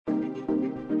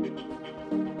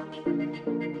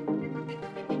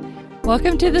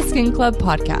Welcome to the Skin Club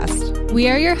podcast. We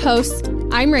are your hosts.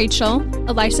 I'm Rachel,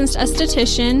 a licensed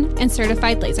esthetician and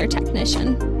certified laser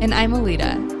technician. And I'm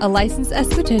Alita, a licensed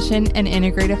esthetician and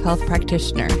integrative health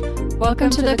practitioner. Welcome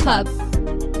to the club.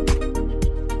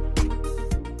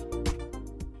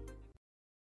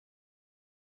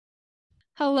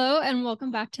 Hello and welcome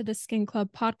back to the Skin Club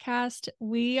podcast.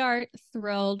 We are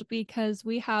thrilled because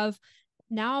we have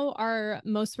now our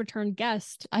most returned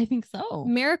guest. I think so.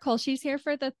 Miracle. She's here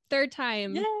for the third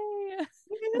time. Yay!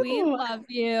 We love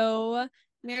you.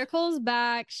 Miracle's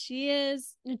back. She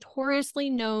is notoriously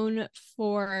known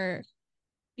for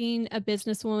being a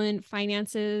businesswoman,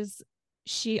 finances.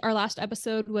 Our last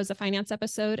episode was a finance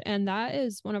episode, and that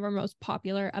is one of our most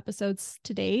popular episodes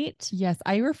to date. Yes,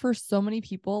 I refer so many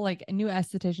people, like new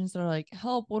estheticians that are like,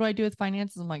 help, what do I do with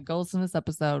finances? I'm like, go listen to this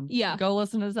episode. Yeah. Go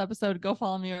listen to this episode. Go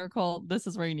follow Miracle. This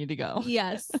is where you need to go.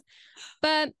 Yes.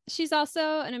 But she's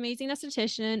also an amazing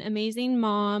esthetician, amazing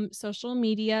mom, social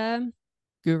media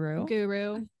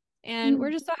guru. And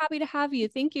we're just so happy to have you.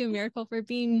 Thank you, Miracle, for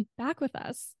being back with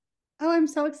us. Oh, I'm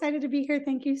so excited to be here.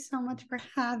 Thank you so much for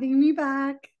having me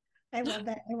back. I love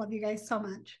it. I love you guys so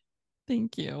much.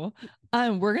 Thank you.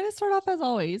 We're going to start off as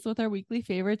always with our weekly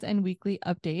favorites and weekly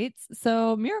updates.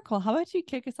 So Miracle, how about you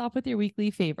kick us off with your weekly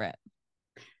favorite?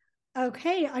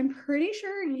 Okay. I'm pretty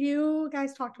sure you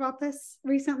guys talked about this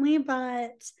recently,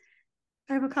 but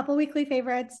I have a couple weekly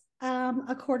favorites.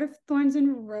 A Court of Thorns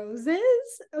and Roses.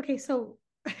 Okay. So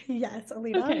yes,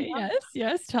 Alita. Okay.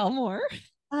 Yes. Tell more.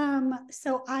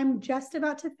 So I'm just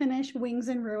about to finish Wings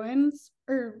and Ruins,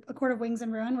 or A Court of Wings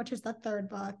and Ruin, which is the third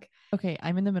book. Okay,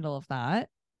 I'm in the middle of that.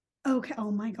 Okay.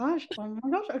 Oh my gosh.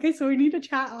 Okay, so we need to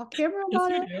chat off camera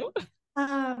about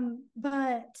it.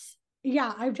 But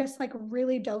yeah, I've just like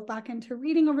really dove back into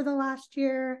reading over the last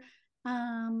year.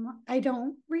 I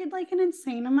don't read like an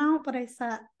insane amount, but I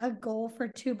set a goal for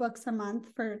 2 books a month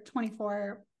for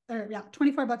 24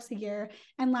 books a year.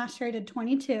 And last year I did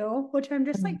 22, which I'm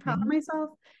just like proud of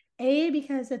myself. A,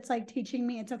 because it's like teaching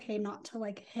me it's okay not to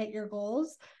like hit your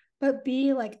goals, but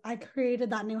B, like I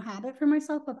created that new habit for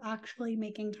myself of actually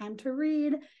making time to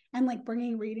read and like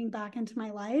bringing reading back into my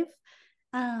life.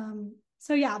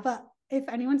 So yeah, but if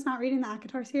anyone's not reading the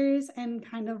ACOTAR series and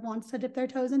kind of wants to dip their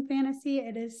toes in fantasy,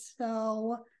 it is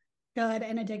so good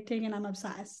and addicting, and I'm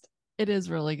obsessed. It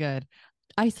is really good.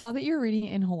 I saw that you're reading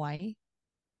it in Hawaii.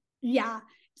 Yeah.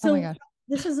 So oh my gosh.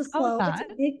 This is it's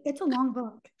a long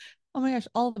book. Oh my gosh.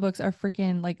 All the books are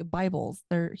freaking like Bibles.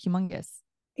 They're humongous.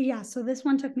 Yeah. So this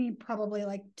one took me probably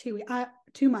like 2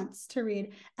 months to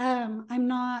read. I'm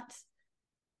not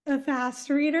a fast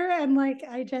reader, and like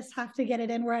I just have to get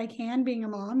it in where I can, being a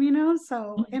mom,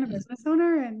 so and a business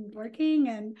owner and working,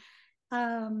 and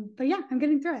but yeah, I'm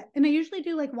getting through it. And I usually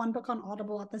do like one book on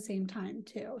Audible at the same time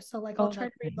too. So like I'll try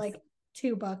to read like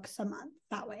 2 books a month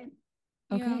that way.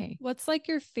 Okay. Yeah. What's like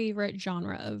your favorite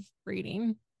genre of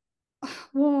reading?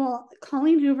 Well,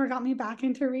 Colleen Hoover got me back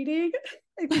into reading.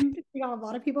 I think she got a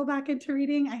lot of people back into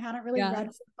reading. I hadn't really read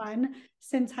for fun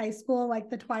since high school, like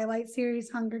the Twilight series,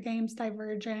 Hunger Games,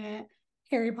 Divergent,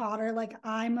 Harry Potter. Like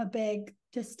I'm a big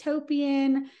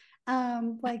dystopian,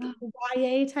 like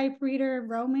YA type reader,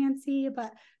 romancy,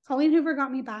 but Colleen Hoover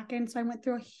got me back in. So I went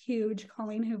through a huge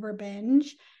Colleen Hoover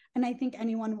binge. And I think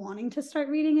anyone wanting to start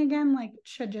reading again, like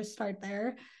should just start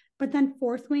there. But then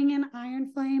Fourth Wing and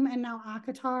Iron Flame and now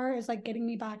ACOTAR is like getting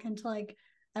me back into like,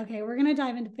 okay, we're going to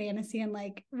dive into fantasy and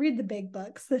like read the big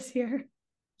books this year.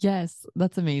 Yes,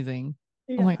 that's amazing.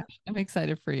 Yeah. Oh my gosh, I'm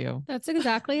excited for you. That's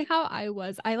exactly how I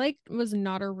was. I was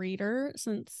not a reader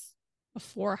since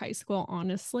before high school,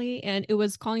 honestly. And it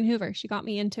was Colleen Hoover. She got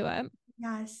me into it.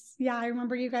 Yes. Yeah. I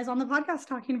remember you guys on the podcast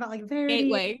talking about like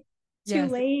Gateway. Too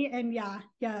late, and yeah.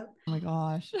 Oh my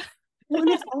gosh. Well, and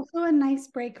it's also a nice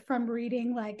break from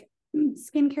reading like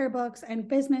skincare books and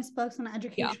business books and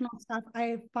educational stuff.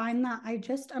 I find that I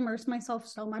just immerse myself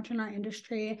so much in our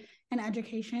industry and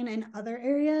education and other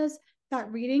areas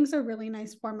that reading's a really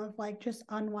nice form of like just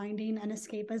unwinding and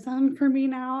escapism for me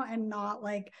now, and not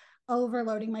like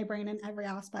overloading my brain in every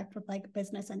aspect with like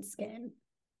business and skin.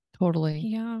 Totally.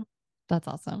 Yeah. That's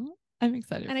awesome. I'm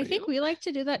excited. And I think we like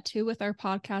to do that too with our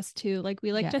podcast too. Like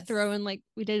we like to throw in, like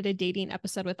we did a dating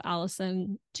episode with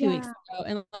Allison 2 weeks ago.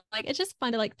 And like, it's just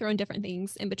fun to like throw in different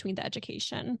things in between the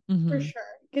education. For sure.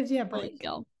 Gives you a break.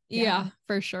 Yeah,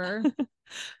 for sure.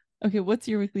 Okay. What's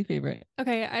your weekly favorite?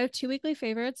 Okay. I have 2 weekly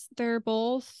favorites. They're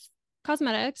both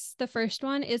cosmetics. The first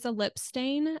one is a lip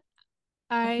stain.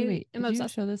 Did you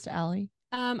show this to Allie?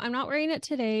 I'm not wearing it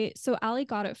today. So Allie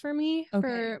got it for me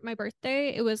for my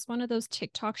birthday. It was one of those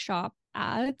TikTok shop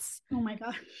ads. Oh my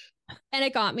gosh. And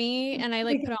it got me, and I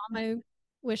like put it on my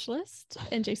wish list,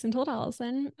 and Jason told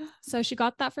Allison. So she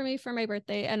got that for me for my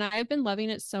birthday, and I've been loving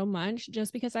it so much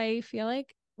just because I feel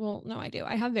like, well, no, I do.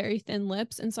 I have very thin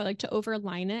lips, and so I like to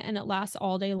overline it, and it lasts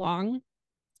all day long.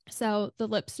 So the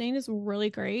lip stain is really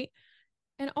great.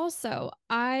 And also,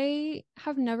 I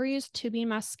have never used tubing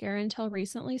mascara until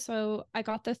recently. So I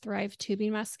got the Thrive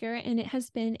tubing mascara, and it has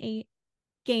been a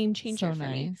game changer for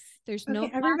me. There's no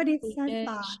everybody says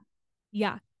that.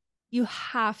 Yeah, you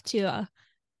have to.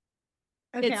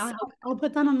 Okay, I'll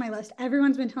put that on my list.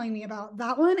 Everyone's been telling me about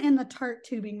that one and the Tarte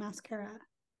tubing mascara.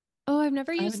 Oh, I've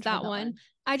never used that one.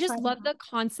 I just love the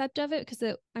concept of it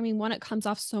because one, it comes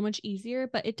off so much easier,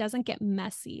 but it doesn't get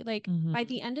messy. Like by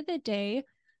the end of the day,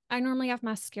 I normally have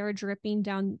mascara dripping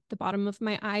down the bottom of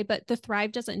my eye, but the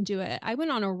Thrive doesn't do it. I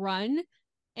went on a run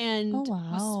and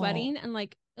was sweating, and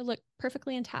like it looked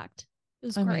perfectly intact. It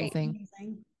was great.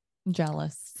 Amazing. I'm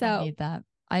jealous. So I need that.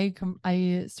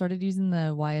 I started using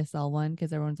the YSL one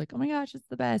because everyone's like, oh my gosh, it's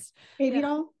the best. Baby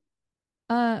doll?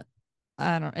 I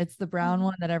don't, it's the brown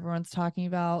one that everyone's talking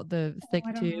about, the thick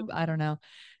tube. I don't know.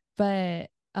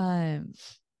 But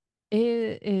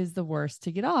it is the worst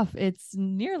to get off. It's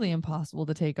nearly impossible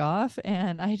to take off.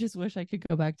 And I just wish I could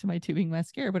go back to my tubing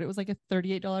mascara, but it was like a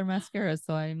 $38 mascara.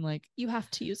 So I'm like, you have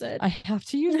to use it. I have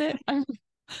to use it. I'm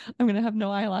going to have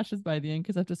no eyelashes by the end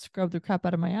because I have to scrub the crap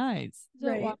out of my eyes. Is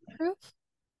it waterproof?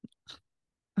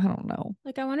 I don't know.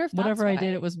 Like, I wonder if whatever I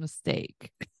did, it was a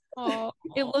mistake. Oh,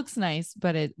 it looks nice,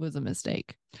 but it was a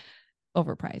mistake.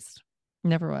 Overpriced.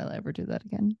 Never will I ever do that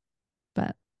again.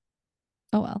 But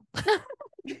oh well.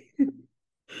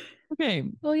 Okay.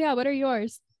 Well, yeah. What are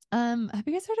yours? Have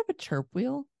you guys heard of a chirp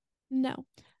wheel? No.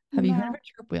 Have you heard of a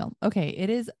chirp wheel? Okay, it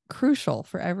is crucial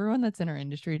for everyone that's in our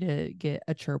industry to get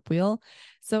a chirp wheel.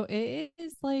 So it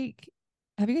is like,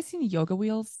 have you guys seen yoga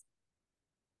wheels?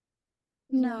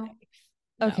 No.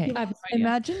 Okay,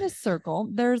 imagine a circle.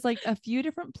 There's like a few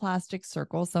different plastic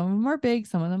circles. Some of them are big,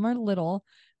 some of them are little,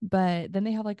 but then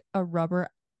they have like a rubber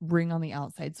ring on the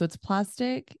outside. So it's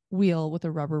plastic wheel with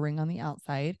a rubber ring on the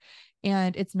outside,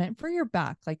 and it's meant for your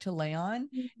back, like to lay on,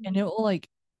 and it will like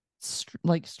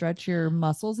stretch your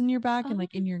muscles in your back and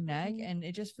like in your neck, and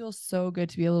it just feels so good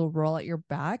to be able to roll out your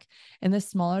back. And the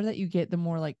smaller that you get, the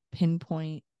more like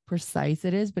pinpoint precise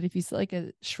it is. But if you sit like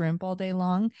a shrimp all day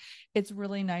long, it's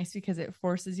really nice because it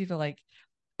forces you to like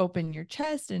open your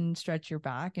chest and stretch your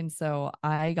back. And so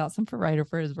I got some for Ryder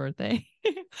for his birthday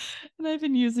and I've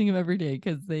been using them every day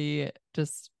because they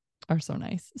just are so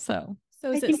nice. So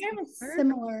I think I have a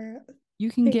similar.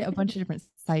 You can get a bunch of different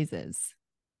sizes.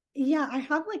 Yeah, I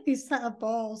have like these set of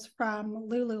balls from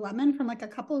Lululemon from like a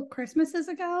couple of Christmases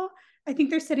ago. I think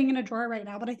they're sitting in a drawer right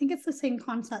now, but I think it's the same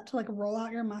concept to like roll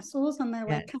out your muscles, and they're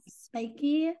like kind of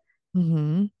spiky.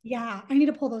 Yeah, I need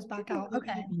to pull those back out.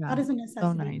 Okay, that is a necessity.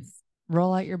 So nice.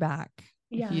 Roll out your back.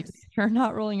 Yes. If you're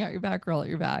not rolling out your back, roll out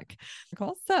your back.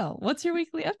 Cool. So what's your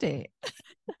weekly update?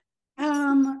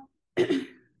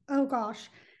 Oh gosh.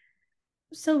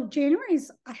 So January's,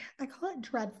 I call it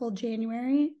dreadful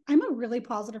January. I'm a really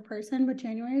positive person, but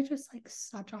January is just like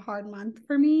such a hard month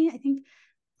for me. I think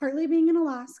partly being in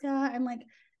Alaska and like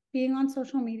being on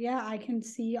social media, I can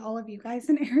see all of you guys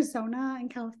in Arizona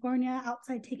and California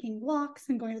outside taking walks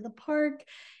and going to the park.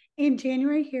 And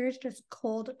January here is just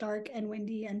cold, dark, and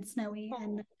windy and snowy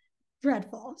and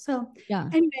dreadful. So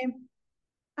anyway,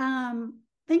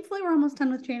 thankfully we're almost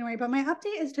done with January, but my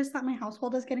update is just that my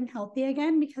household is getting healthy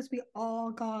again because we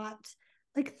all got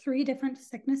like 3 different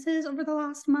sicknesses over the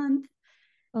last month.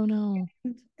 Oh no.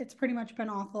 And it's pretty much been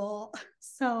awful.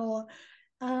 So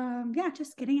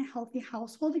just getting a healthy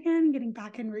household again, getting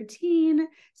back in routine,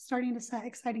 starting to set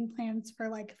exciting plans for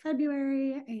like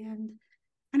February, and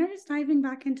just diving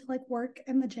back into like work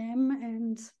and the gym,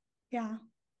 and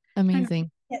amazing.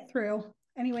 Get through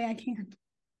any way I can.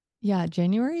 Yeah,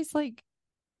 January is like,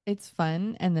 it's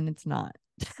fun and then it's not.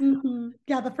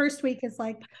 Yeah, the first week is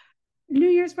like New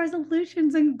Year's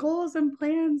resolutions and goals and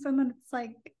plans, and then it's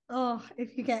like, oh,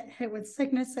 if you get hit with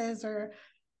sicknesses or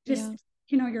just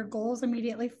your goals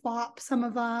immediately flop, some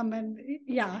of them, and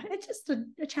it's just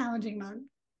a challenging month.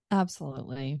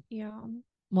 Absolutely. Yeah.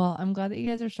 Well, I'm glad that you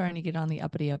guys are starting to get on the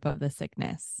uppity up of the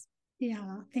sickness.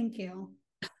 Yeah, thank you.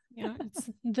 Yeah, it's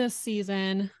this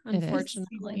season,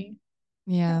 unfortunately.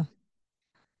 Yeah.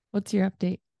 What's your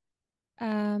update?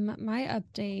 My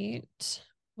update,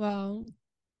 well,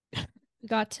 we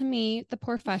got to meet the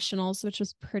professionals, which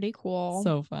was pretty cool.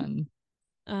 So fun.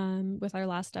 With our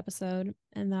last episode,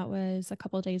 and that was a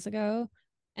couple of days ago.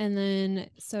 And then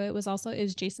so it was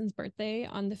Jason's birthday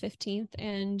on the 15th,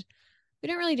 and we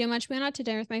didn't really do much. We went out to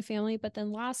dinner with my family, but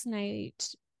then last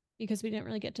night, because we didn't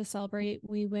really get to celebrate,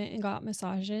 we went and got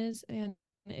massages, and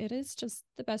it is just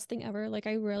the best thing ever. Like,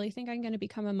 I really think I'm going to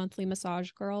become a monthly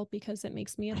massage girl because it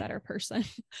makes me a better person.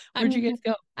 Where'd you guys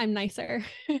go? I'm nicer.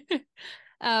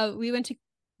 We went to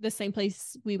the same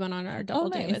place we went on our double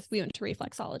date with. We went to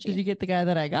reflexology. Did you get the guy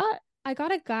that I got? I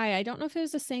got a guy. I don't know if it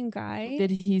was the same guy.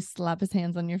 Did he slap his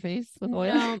hands on your face with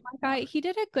oil? No, my guy, he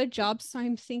did a good job. So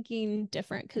I'm thinking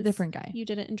different because different guy. You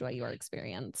didn't enjoy your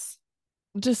experience.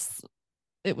 Just,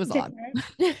 it was odd.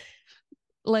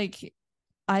 Like,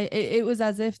 it was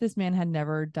as if this man had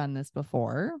never done this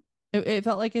before. It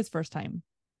felt like his first time.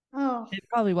 Oh, it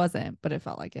probably wasn't, but it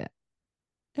felt like it.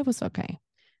 It was okay.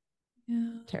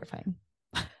 Yeah. Terrifying.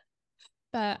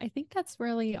 But I think that's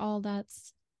really all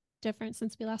that's different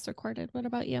since we last recorded. What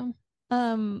about you?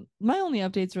 My only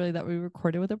update's really that we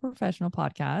recorded with a professional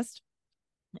podcast,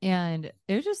 and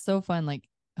it was just so fun, like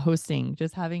hosting,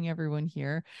 just having everyone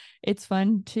here. It's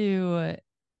fun to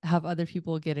have other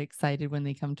people get excited when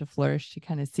they come to Flourish to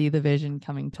kind of see the vision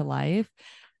coming to life.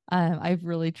 I've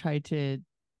really tried to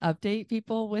update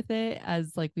people with it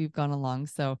as like we've gone along.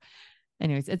 So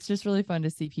anyways, it's just really fun to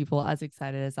see people as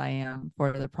excited as I am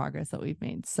for the progress that we've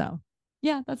made. So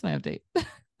yeah, that's my update.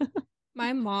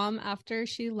 My mom, after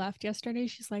she left yesterday,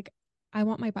 she's like, I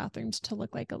want my bathrooms to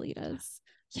look like Alita's.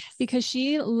 Yes. Because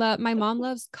my mom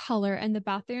loves color, and the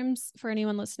bathrooms, for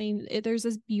anyone listening, there's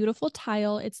this beautiful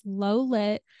tile. It's low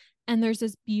lit, and there's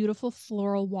this beautiful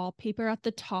floral wallpaper at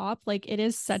the top. Like, it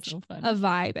is such a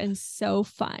vibe and so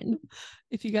fun.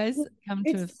 If you guys come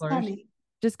to Flourish,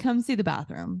 just come see the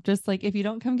bathroom. Just like, if you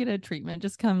don't come get a treatment,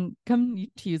 just come to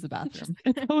use the bathroom.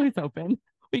 It's always open.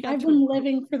 I've been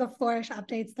living for the Flourish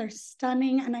updates. They're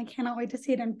stunning, and I cannot wait to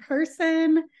see it in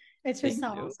person. It's just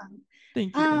awesome.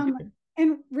 Thank you.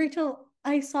 And Rachel,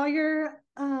 I saw your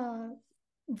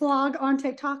vlog on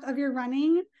TikTok of your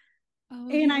running,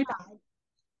 and I died.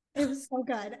 It was so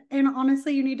good. And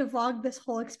honestly, you need to vlog this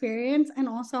whole experience and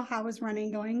also how is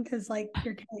running going, because like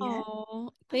you're killing it.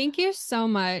 Oh, thank you so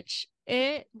much.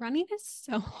 Running is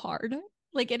so hard.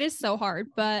 Like, it is so hard,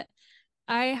 but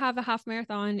I have a half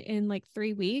marathon in like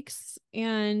 3 weeks,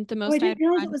 and the most I didn't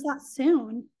realize it was that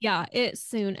soon. Yeah, it's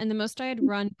soon. And the most I had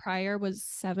run prior was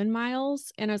 7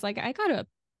 miles. And I was like, I gotta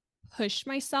push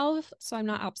myself so I'm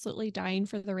not absolutely dying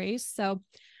for the race. So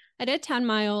I did 10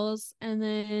 miles, and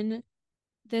then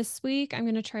this week I'm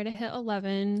gonna try to hit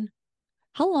 11.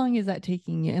 How long is that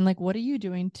taking you? And like, what are you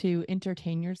doing to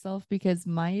entertain yourself? Because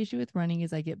my issue with running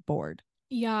is I get bored.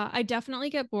 Yeah, I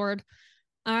definitely get bored.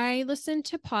 I listen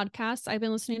to podcasts. I've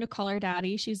been listening to Call Her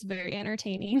Daddy. She's very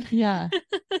entertaining. Yeah.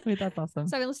 Wait, that's awesome.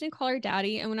 So I've been listening to Call Her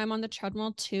Daddy. And when I'm on the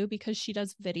treadmill too, because she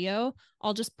does video,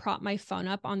 I'll just prop my phone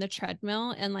up on the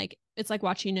treadmill, and like, it's like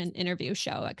watching an interview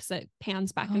show because it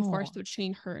pans back and forth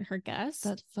between her and her guests.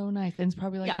 That's so nice. And it's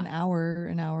probably like an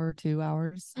hour, 2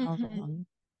 hours. However long.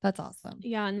 That's awesome.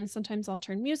 Yeah. And then sometimes I'll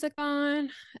turn music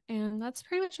on, and that's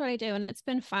pretty much what I do. And it's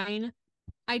been fine.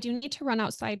 I do need to run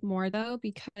outside more though,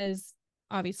 because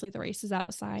obviously the race is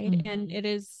outside, and it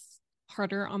is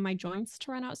harder on my joints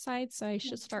to run outside. So I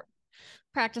should start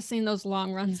practicing those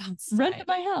long runs outside. Run to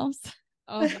my house.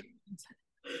 Oh,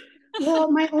 well,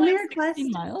 my only request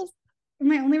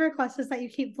is that you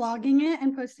keep vlogging it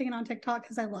and posting it on TikTok,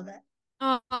 because I love it.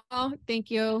 Oh,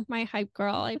 thank you, my hype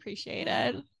girl. I appreciate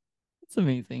it. It's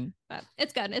amazing. But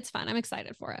it's good. It's fun. I'm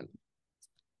excited for it.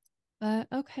 But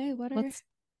okay,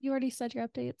 you already said your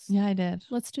updates. Yeah, I did.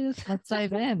 Let's do this. Let's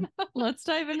dive in. Let's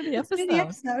dive into the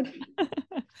episode.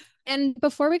 And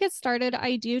before we get started,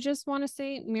 I do just want to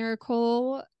say,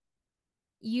 Miracle,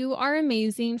 you are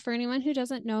amazing. For anyone who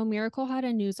doesn't know, Miracle had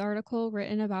a news article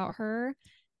written about her,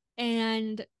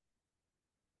 and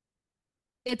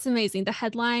it's amazing. The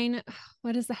headline,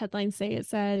 what does the headline say? It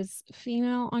says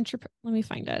female entrepreneur. Let me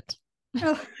find it.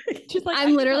 Oh. She's like,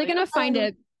 I'm literally going to find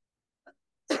it.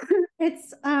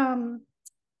 It's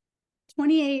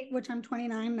 28, which I'm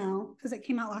 29 now because it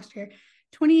came out last year.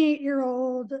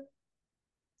 28-year-old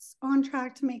on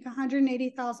track to make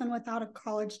 $180,000 without a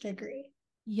college degree.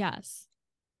 Yes.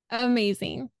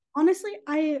 Amazing. Honestly,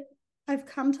 I've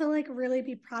come to like really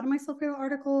be proud of myself for the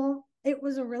article. It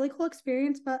was a really cool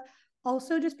experience, but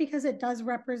also just because it does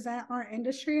represent our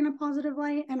industry in a positive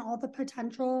light and all the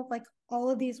potential like all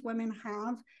of these women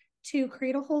have to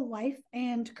create a whole life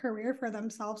and career for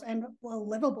themselves, and a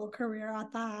livable career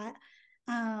at that.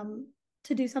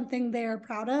 To do something they're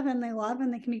proud of and they love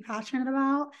and they can be passionate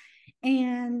about.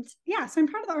 And yeah, so I'm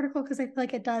proud of the article because I feel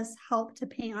like it does help to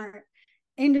paint our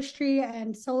industry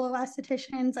and solo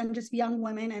estheticians and just young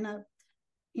women in a,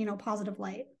 positive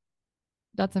light.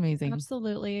 That's amazing.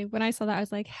 Absolutely. When I saw that, I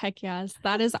was like, heck yes,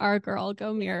 that is our girl.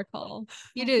 Go Miracle.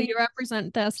 You do. You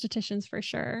represent the estheticians for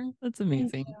sure. That's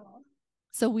amazing.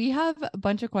 So we have a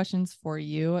bunch of questions for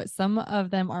you. Some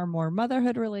of them are more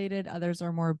motherhood related, others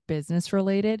are more business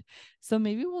related. So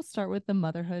maybe we'll start with the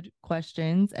motherhood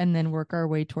questions and then work our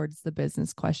way towards the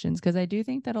business questions. Because I do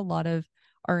think that a lot of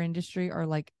our industry are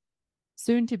like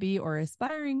soon to be or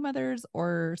aspiring mothers,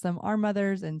 or some are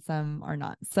mothers and some are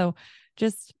not. So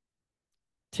just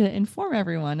to inform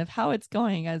everyone of how it's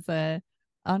going as a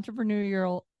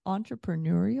entrepreneurial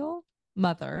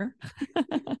mother.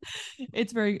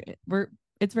 It's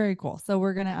very cool. So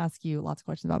we're going to ask you lots of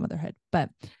questions about motherhood, but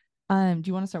do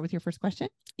you want to start with your first question?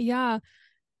 Yeah.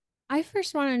 I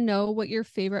first want to know what your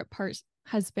favorite part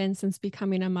has been since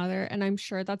becoming a mother. And I'm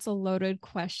sure that's a loaded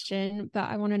question, but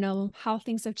I want to know how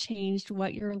things have changed,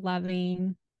 what you're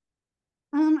loving.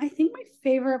 I think my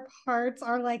favorite parts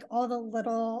are like all the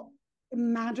little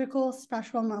magical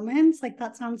special moments. Like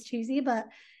that sounds cheesy, but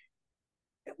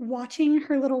watching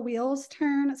her little wheels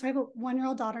turn. So I have a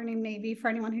 1-year-old daughter named Navy. For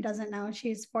anyone who doesn't know,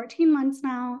 she's 14 months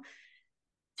now.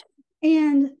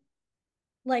 And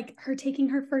like her taking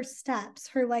her first steps,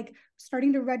 her like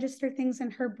starting to register things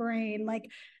in her brain. Like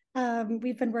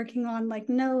we've been working on like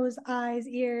nose, eyes,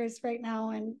 ears right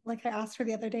now. And like I asked her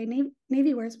the other day,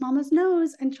 Navy, where's mama's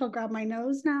nose? And she'll grab my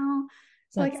nose now.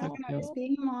 So like, I don't know, just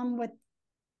being a mom with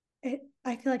it,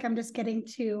 I feel like I'm just getting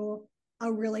to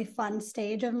a really fun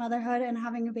stage of motherhood and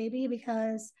having a baby,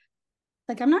 because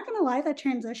like, I'm not gonna lie, that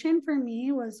transition for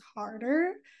me was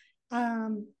harder,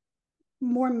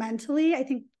 more mentally. I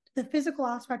think the physical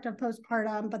aspect of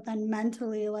postpartum, but then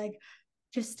mentally, like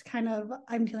just kind of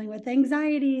I'm dealing with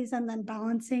anxieties and then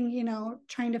balancing,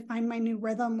 trying to find my new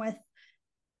rhythm with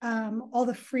all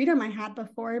the freedom I had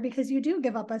before, because you do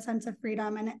give up a sense of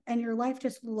freedom, and your life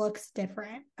just looks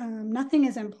different. Nothing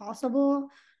is impossible,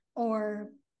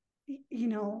 or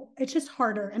it's just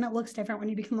harder, and it looks different when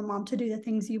you become a mom to do the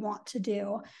things you want to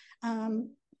do.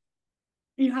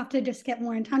 You have to just get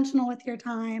more intentional with your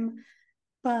time.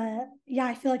 But yeah,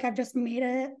 I feel like I've just made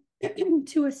it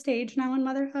to a stage now in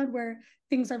motherhood where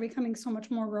things are becoming so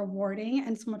much more rewarding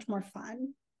and so much more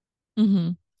fun. Mm-hmm.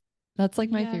 That's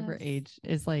like my favorite age,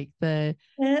 is like the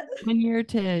 1-year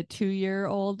to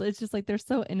 2-year-old. It's just like they're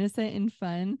so innocent and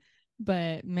fun,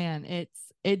 but man,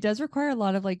 it does require a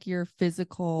lot of like your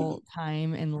physical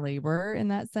time and labor in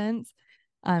that sense.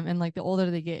 And like the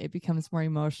older they get, it becomes more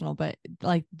emotional, but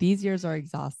like these years are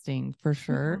exhausting for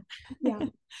sure. Yeah.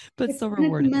 But it's so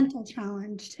rewarding. It's a mental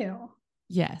challenge too.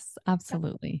 Yes,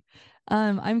 absolutely.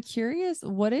 I'm curious,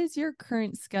 what is your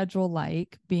current schedule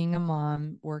like being a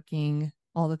mom, working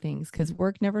all the things? Because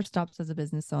work never stops as a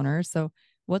business owner. So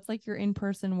what's like your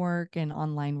in-person work and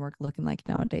online work looking like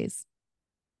nowadays?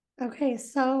 Okay,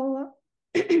 so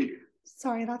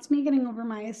sorry, that's me getting over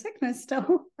my sickness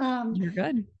still. You're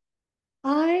good.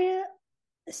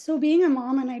 So being a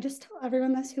mom, and I just tell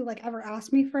everyone this who like ever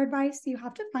ask me for advice, you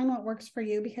have to find what works for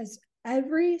you, because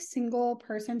every single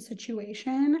person's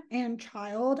situation and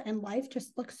child and life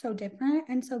just looks so different.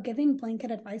 And so giving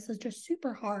blanket advice is just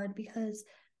super hard, because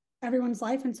everyone's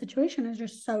life and situation is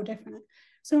just so different.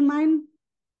 So mine,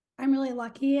 I'm really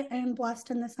lucky and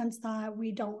blessed in the sense that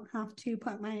we don't have to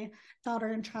put my daughter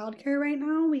in childcare right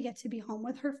now. We get to be home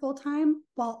with her full time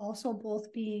while also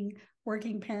both being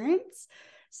working parents.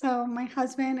 So my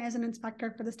husband is an inspector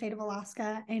for the state of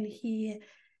Alaska, and he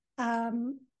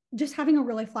just having a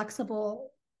really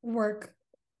flexible workload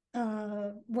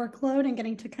and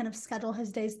getting to kind of schedule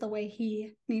his days the way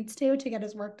he needs to get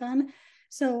his work done.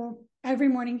 So every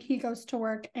morning he goes to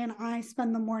work, and I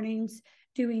spend the mornings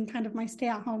doing kind of my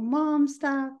stay-at-home mom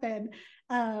stuff and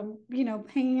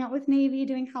hanging out with Navy,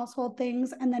 doing household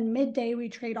things. And then midday we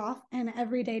trade off, and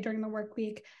every day during the work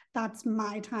week, that's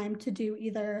my time to do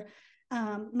either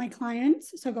my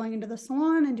clients, so going into the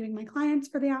salon and doing my clients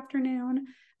for the afternoon.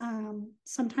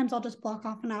 Sometimes I'll just block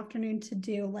off an afternoon to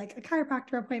do like a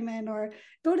chiropractor appointment, or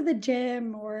go to the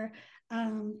gym, or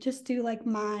just do like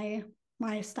my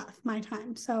stuff, my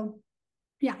time. So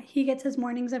yeah, he gets his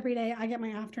mornings every day. I get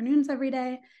my afternoons every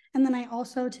day. And then I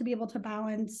also, to be able to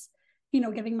balance,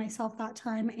 giving myself that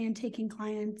time and taking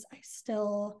clients,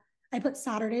 I put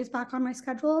Saturdays back on my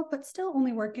schedule, but still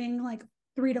only working like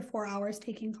 3 to 4 hours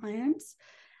taking clients.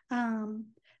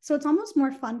 So it's almost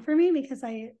more fun for me, because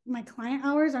my client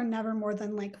hours are never more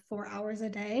than like 4 hours a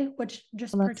day, which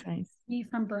just protects me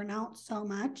from burnout so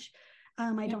much.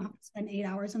 I don't have to spend 8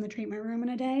 hours in the treatment room in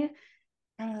a day.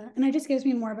 And it just gives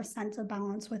me more of a sense of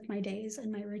balance with my days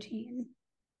and my routine.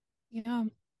 Yeah,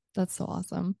 that's so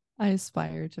awesome. I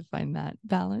aspire to find that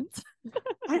balance.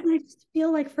 I just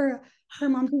feel like for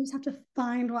moms, you just have to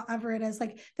find whatever it is.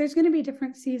 Like there's going to be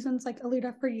different seasons. Like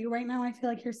Alita, for you right now, I feel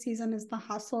like your season is the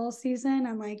hustle season,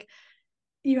 and like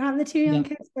you have the two young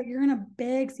kids, but you're in a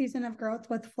big season of growth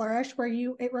with Flourish where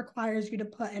it requires you to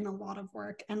put in a lot of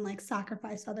work and like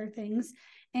sacrifice other things.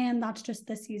 And that's just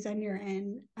the season you're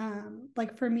in.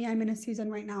 Like for me, I'm in a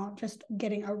season right now of just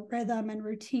getting a rhythm and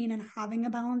routine and having a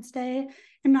balanced day.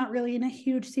 I'm not really in a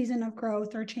huge season of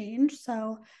growth or change.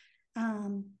 So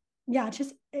yeah, it's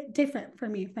just different for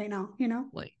me right now, you know?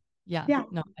 Like, yeah.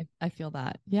 No, I feel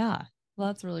that. Yeah. Well,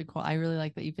 that's really cool. I really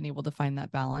like that you've been able to find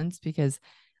that balance because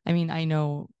I mean, I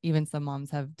know even some moms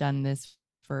have done this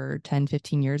for 10,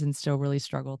 15 years and still really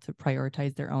struggle to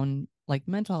prioritize their own like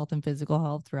mental health and physical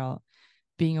health throughout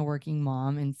being a working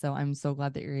mom. And so I'm so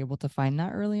glad that you're able to find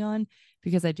that early on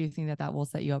because I do think that that will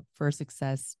set you up for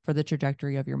success for the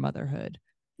trajectory of your motherhood,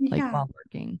 like while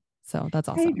working. So that's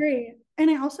awesome. I agree. And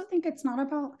I also think it's not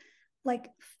about like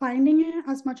finding it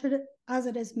as much as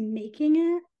it is making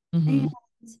it. And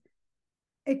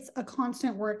it's a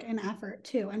constant work and effort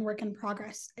too, and work in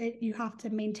progress. You have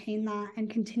to maintain that and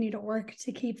continue to work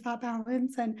to keep that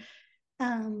balance and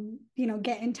you know,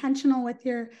 get intentional with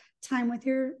your time with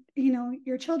your, you know,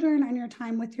 your children and your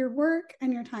time with your work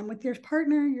and your time with your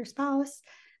partner, your spouse.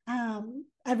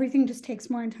 Everything just takes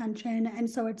more intention. And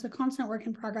so it's a constant work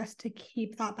in progress to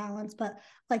keep that balance. But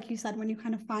like you said, when you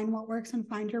kind of find what works and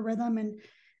find your rhythm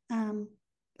and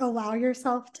allow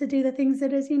yourself to do the things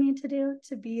it is you need to do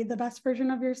to be the best version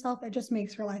of yourself, it just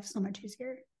makes your life so much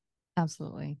easier.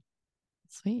 Absolutely.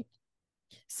 Sweet.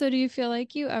 So do you feel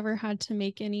like you ever had to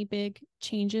make any big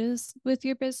changes with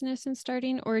your business and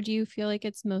starting, or do you feel like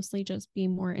it's mostly just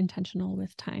being more intentional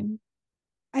with time?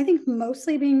 I think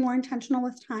mostly being more intentional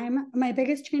with time. My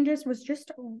biggest changes was just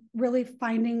really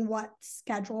finding what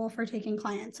schedule for taking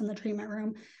clients in the treatment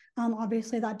room.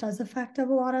 Obviously that does affect a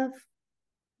lot of,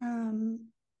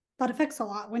 that affects a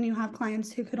lot when you have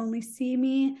clients who could only see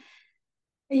me,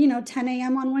 you know, 10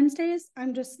 a.m. on Wednesdays.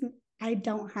 I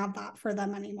don't have that for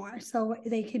them anymore. So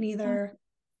they can either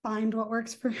find what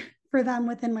works for them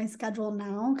within my schedule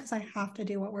now, because I have to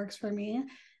do what works for me,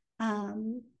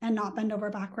 and not bend over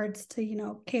backwards to, you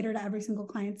know, cater to every single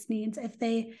client's needs. If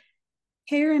they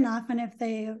care enough and if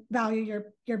they value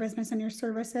your business and your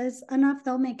services enough,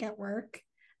 they'll make it work.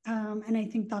 And I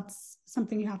think that's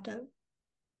something you have to,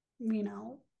 you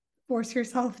know, force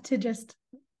yourself to just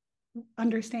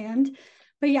understand.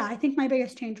 But yeah, I think my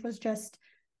biggest change was just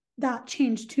that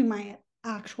change to my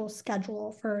actual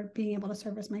schedule for being able to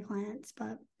service my clients.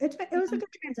 But it was a good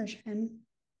transition.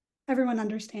 Everyone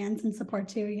understands and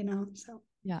supports you, you know, so.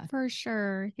 Yeah, for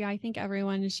sure. Yeah, I think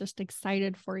everyone is just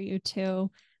excited for you too.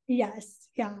 Yes.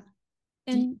 Yeah.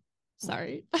 And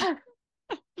sorry.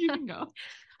 You can go.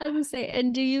 I was gonna say,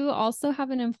 and do you also have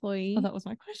an employee? Oh, that was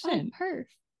my question. Oh,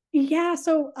 perfect. Yeah.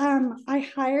 So I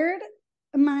hired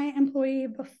my employee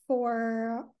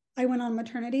before I went on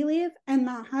maternity leave, and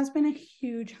that has been a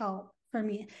huge help for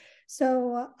me.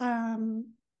 So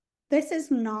this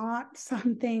is not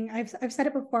something I've said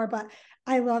it before, but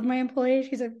I love my employee.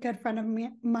 She's a good friend of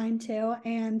mine too.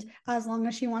 And as long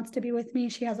as she wants to be with me,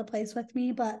 she has a place with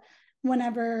me. But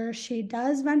whenever she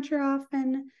does venture off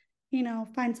and, you know,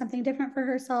 find something different for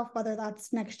herself, whether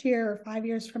that's next year or 5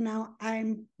 years from now,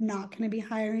 I'm not going to be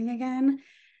hiring again.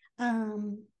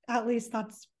 At least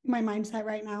that's my mindset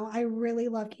right now. I really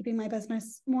love keeping my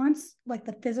business once, like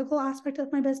the physical aspect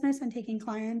of my business and taking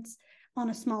clients on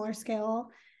a smaller scale.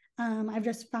 I've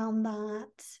just found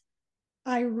that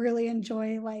I really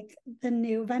enjoy like the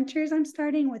new ventures I'm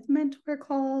starting with mentor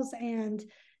calls and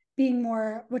being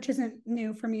more, which isn't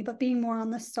new for me, but being more on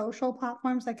the social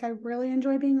platforms. Like I really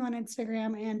enjoy being on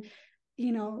Instagram and,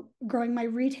 you know, growing my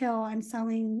retail and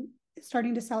starting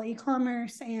to sell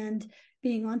e-commerce and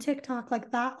being on TikTok,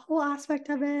 like that whole aspect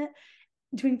of it,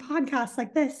 doing podcasts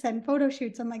like this and photo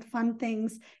shoots and like fun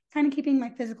things, kind of keeping my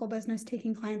physical business,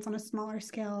 taking clients on a smaller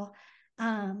scale.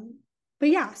 But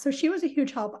yeah, so she was a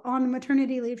huge help. On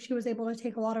maternity leave, she was able to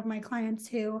take a lot of my clients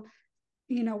who,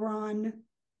 you know, were on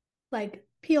like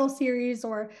peel series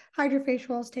or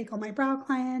Hydrafacials, take all my brow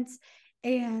clients.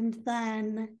 And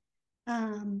then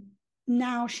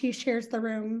now she shares the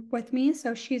room with me.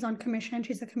 So she's on commission.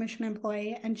 She's a commission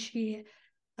employee and she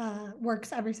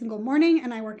works every single morning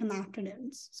and I work in the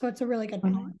afternoons. So it's a really good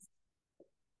balance.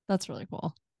 That's really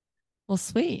cool. Well,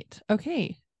 sweet.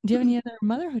 Okay. Do you have any other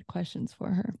motherhood questions for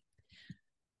her?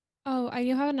 Oh, I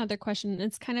have another question.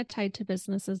 It's kind of tied to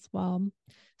business as well.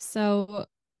 So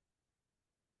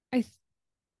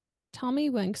tell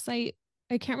me when, because I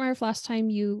can't remember if last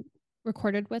time you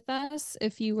recorded with us,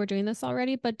 if you were doing this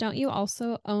already, but don't you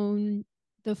also own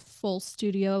the full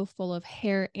studio full of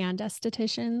hair and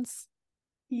estheticians?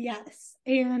 Yes.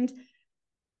 And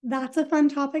that's a fun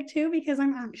topic too, because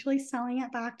I'm actually selling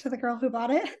it back to the girl who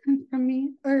bought it from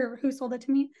me, or who sold it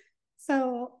to me.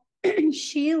 So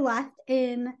she left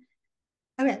in,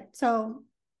 okay, so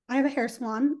I have a hair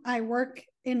salon. I work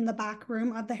in the back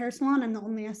room of the hair salon. I'm the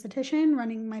only esthetician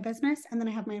running my business. And then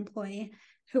I have my employee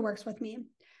who works with me.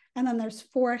 And then there's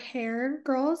 4 hair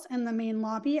girls in the main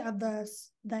lobby of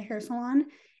the hair salon.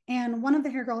 And one of the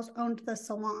hair girls owned the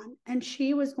salon, and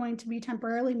she was going to be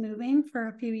temporarily moving for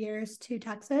a few years to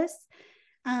Texas.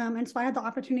 And so I had the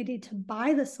opportunity to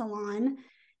buy the salon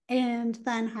and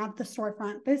then have the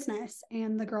storefront business.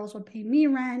 And the girls would pay me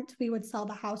rent. We would sell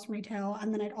the house retail.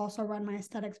 And then I'd also run my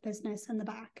aesthetics business in the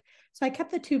back. So I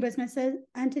kept the 2 businesses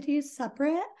entities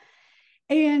separate.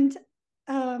 And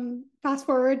fast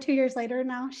forward 2 years later,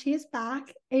 now she's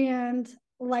back, and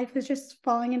life is just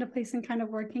falling into place and kind of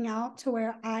working out to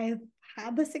where I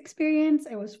had this experience.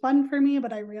 It was fun for me,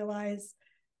 but I realized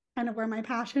kind of where my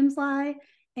passions lie.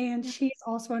 And she's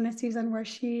also in a season where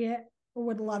she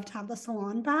would love to have the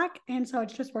salon back. And so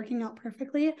it's just working out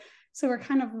perfectly. So we're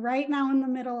kind of right now in the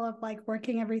middle of like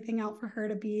working everything out for her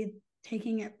to be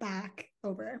taking it back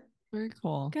over. Very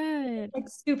cool. Good. Like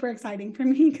super exciting for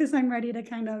me, because I'm ready to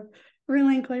kind of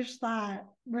relinquish that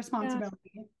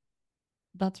responsibility. Yeah.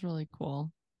 That's really cool.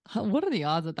 What are the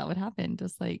odds that would happen?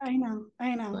 Just like, I know.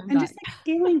 And back. just like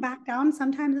scaling back down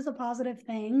sometimes is a positive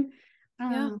thing.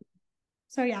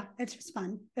 So yeah, it's just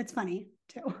fun. It's funny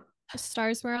too. The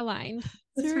stars were aligned.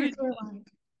 The stars were aligned.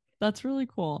 That's really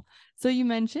cool. So you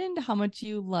mentioned how much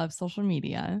you love social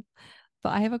media,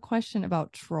 but I have a question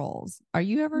about trolls. Are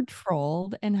you ever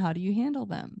trolled, and how do you handle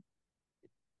them?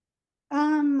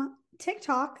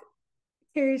 TikTok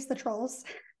carries the trolls.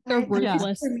 They're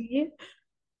ruthless. For me.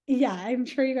 Yeah, I'm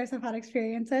sure you guys have had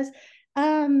experiences.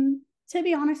 To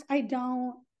be honest, I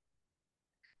don't.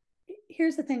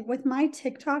 Here's the thing with my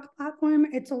TikTok platform,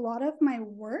 it's a lot of my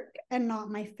work and not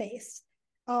my face.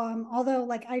 Although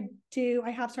like I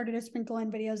have started to sprinkle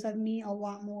in videos of me a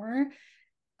lot more.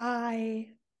 I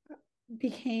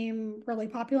became really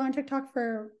popular on TikTok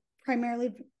for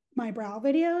primarily my brow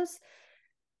videos.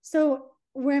 So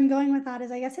where I'm going with that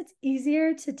is, I guess it's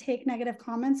easier to take negative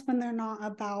comments when they're not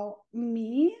about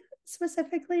me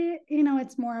specifically. You know,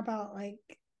 it's more about like,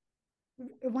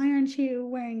 why aren't you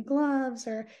wearing gloves,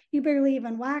 or you barely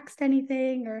even waxed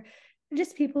anything, or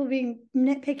just people being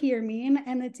nitpicky or mean.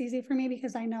 And it's easy for me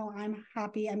because I know I'm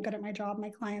happy, I'm good at my job, my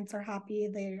clients are happy,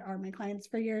 they are my clients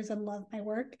for years and love my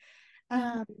work.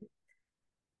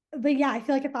 But yeah, I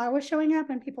feel like if I was showing up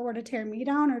and people were to tear me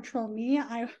down or troll me,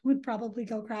 I would probably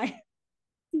go cry.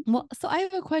 Well, so I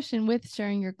have a question with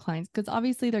sharing your clients, because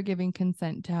obviously they're giving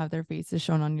consent to have their faces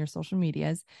shown on your social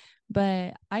medias.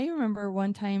 But I remember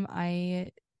one time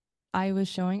I was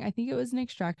showing, I think it was an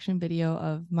extraction video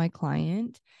of my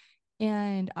client,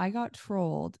 and I got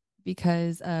trolled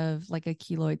because of like a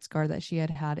keloid scar that she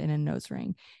had in a nose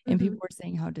ring. And people were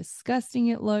saying how disgusting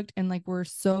it looked, and like were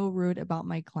so rude about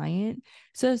my client.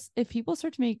 So if people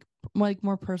start to make like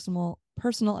more personal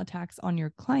attacks on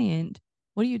your client,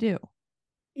 what do you do?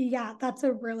 Yeah, that's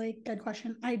a really good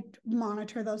question. I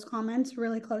monitor those comments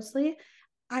really closely.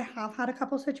 I have had a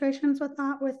couple situations with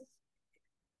that.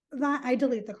 I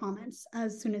delete the comments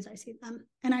as soon as I see them,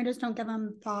 and I just don't give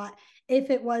them thought. If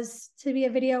it was to be a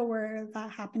video where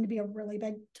that happened to be a really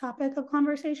big topic of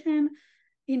conversation,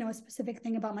 you know, a specific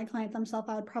thing about my client themselves,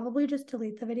 I would probably just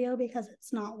delete the video, because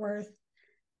it's not worth.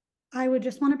 I would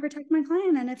just want to protect my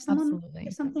client. And if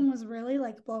something was really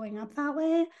like blowing up that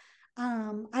way,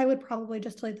 I would probably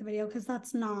just delete the video, because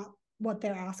that's not what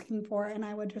they're asking for. And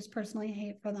I would just personally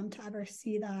hate for them to ever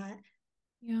see that.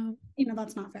 Yeah. You know,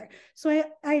 that's not fair. So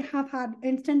I have had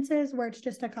instances where it's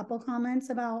just a couple comments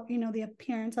about, you know, the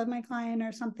appearance of my client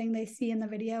or something they see in the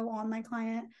video on my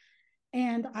client.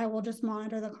 And I will just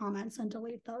monitor the comments and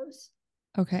delete those.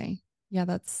 Okay. Yeah,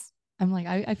 I'm like,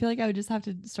 I feel like I would just have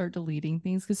to start deleting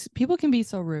things, because people can be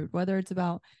so rude, whether it's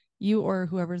about you or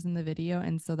whoever's in the video.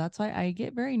 And so that's why I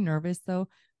get very nervous though,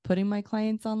 putting my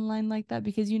clients online like that,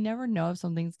 because you never know if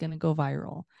something's going to go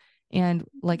viral, and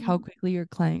like how quickly your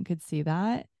client could see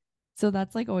that. So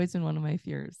that's like always been one of my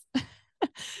fears. I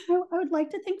would like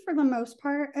to think for the most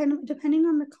part, and depending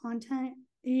on the content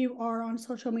you are on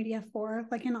social media for,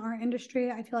 like in our industry,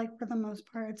 I feel like for the most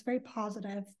part, it's very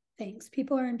positive things.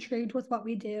 People are intrigued with what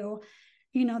we do.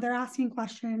 You know, they're asking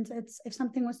questions. It's, if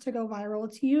something was to go viral,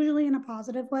 it's usually in a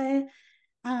positive way.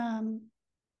 I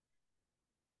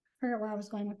forget where I was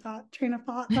going with that train of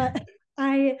thought, but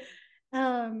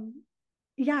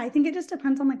yeah, I think it just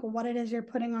depends on like what it is you're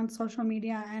putting on social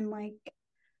media, and like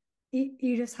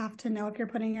you just have to know if you're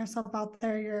putting yourself out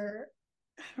there, you're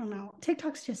I don't know.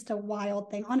 TikTok's just a wild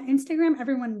thing. On Instagram,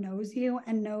 everyone knows you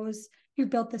and knows you've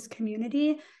built this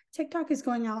community. TikTok is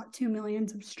going out to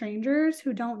millions of strangers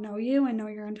who don't know you and know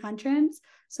your intentions.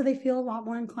 So they feel a lot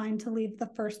more inclined to leave the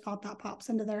first thought that pops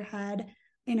into their head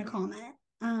in a comment.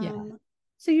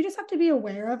 So you just have to be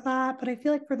aware of that. But I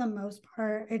feel like for the most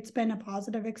part, it's been a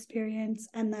positive experience.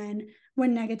 And then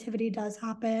when negativity does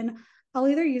happen, I'll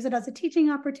either use it as a teaching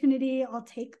opportunity, I'll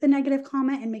take the negative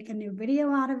comment and make a new video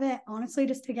out of it, honestly,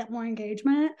 just to get more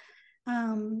engagement.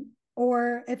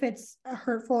 Or if it's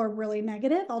hurtful or really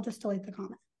negative, I'll just delete the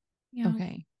comment. Yeah.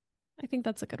 Okay. I think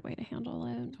that's a good way to handle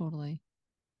it. Totally.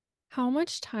 How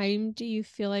much time do you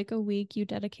feel like a week you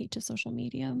dedicate to social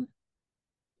media?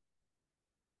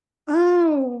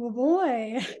 Oh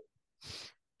boy.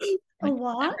 A Like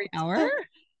lot. every hour?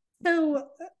 So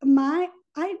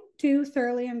I do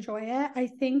thoroughly enjoy it. I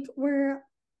feel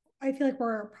like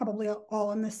we're probably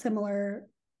all in the similar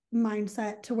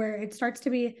mindset to where it starts to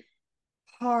be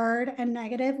hard and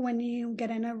negative when you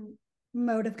get in a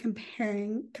mode of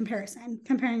comparing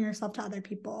yourself to other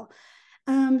people.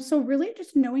 So really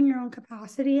just knowing your own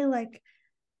capacity. Like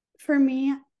for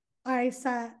me, I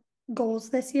set goals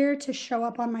this year to show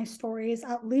up on my stories,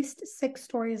 at least 6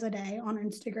 stories a day on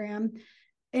Instagram.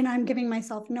 And I'm giving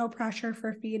myself no pressure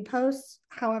for feed posts.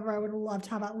 However, I would love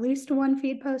to have at least 1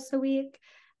 feed post a week.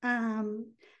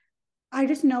 I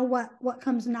just know what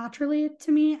comes naturally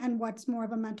to me and what's more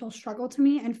of a mental struggle to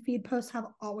me. And feed posts have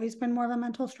always been more of a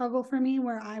mental struggle for me,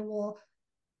 where I will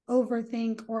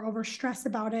overthink or overstress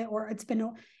about it, or it's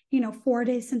been 4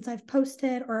 days since I've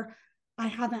posted, or I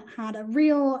haven't had a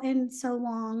reel in so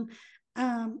long.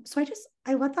 So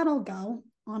I let that all go,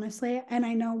 honestly. And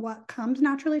I know what comes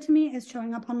naturally to me is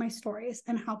showing up on my stories,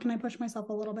 and how can I push myself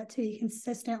a little bit to be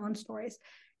consistent on stories.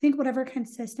 I think whatever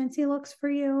consistency looks for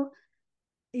you,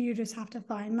 you just have to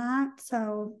find that.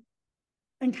 So,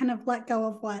 and kind of let go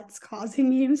of what's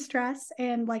causing you stress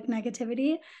and like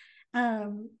negativity.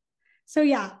 So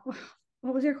yeah,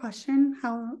 what was your question?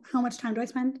 How much time do I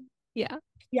spend? Yeah.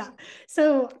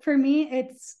 So for me,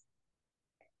 it's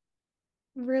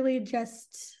really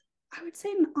just, I would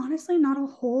say, honestly, not a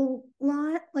whole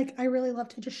lot. Like I really love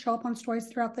to just show up on stories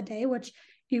throughout the day, which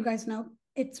you guys know,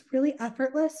 it's really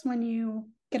effortless when you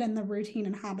get in the routine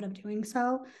and habit of doing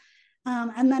so.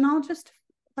 And then I'll just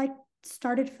like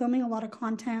started filming a lot of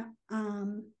content,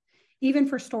 even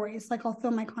for stories. Like I'll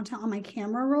film my content on my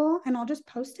camera roll, and I'll just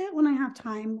post it when I have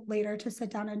time later to sit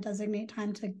down and designate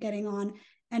time to getting on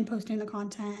and posting the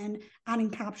content and adding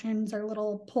captions or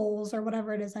little polls or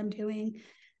whatever it is I'm doing.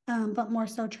 But more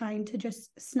so trying to just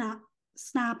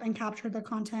snap and capture the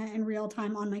content in real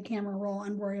time on my camera roll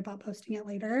and worry about posting it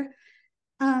later.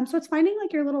 So it's finding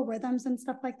like your little rhythms and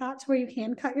stuff like that to where you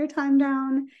can cut your time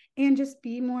down and just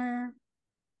be more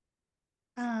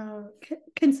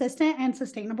consistent and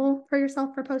sustainable for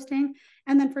yourself for posting.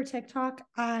 And then for TikTok,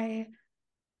 I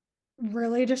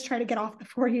really just try to get off the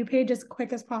For You page as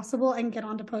quick as possible and get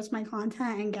on to post my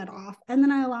content and get off. And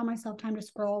then I allow myself time to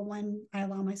scroll when I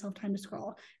allow myself time to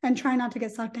scroll, and try not to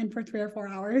get sucked in for 3 or 4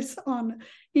 hours on,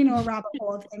 a rabbit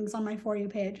hole of things on my For You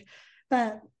page.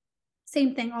 But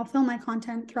same thing, I'll film my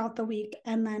content throughout the week,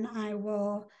 and then I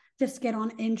will just get on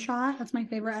InShot. That's my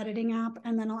favorite editing app.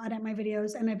 And then I'll edit my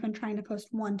videos. And I've been trying to post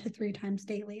 1 to 3 times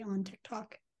daily on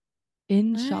TikTok.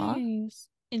 InShot?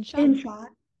 InShot.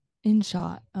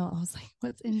 InShot. Oh, I was like,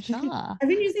 what's InShot? I've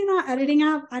been using that editing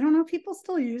app. I don't know if people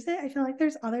still use it. I feel like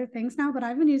there's other things now, but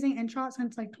I've been using InShot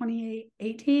since like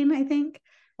 2018, I think,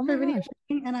 for video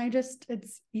editing. And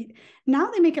it's now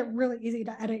they make it really easy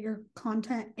to edit your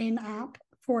content in app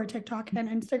for TikTok and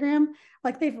Instagram.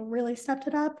 Like they've really stepped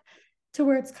it up to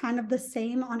where it's kind of the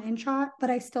same on InShot, but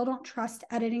I still don't trust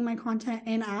editing my content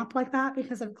in app like that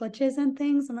because of glitches and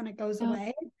things, and then it goes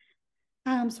away.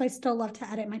 So I still love to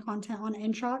edit my content on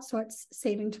InShot, so it's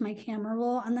saving to my camera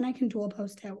roll, and then I can dual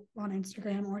post it on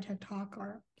Instagram or TikTok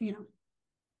or,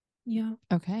 Yeah.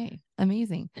 Okay.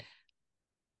 Amazing.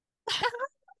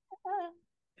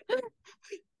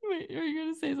 Wait, are you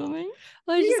going to say something?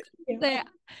 Well, I just say,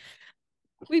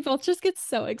 we both just get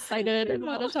so excited and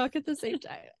want to talk at the same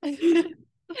time.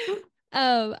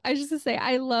 I was just gonna say,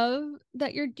 I love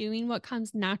that you're doing what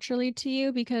comes naturally to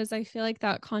you, because I feel like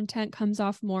that content comes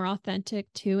off more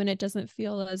authentic too, and it doesn't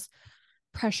feel as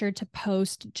pressured to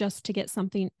post just to get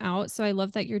something out. So I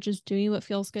love that you're just doing what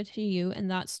feels good to you, and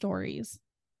that stories.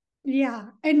 Yeah,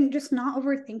 and just not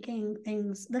overthinking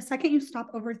things. The second you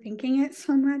stop overthinking it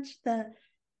so much,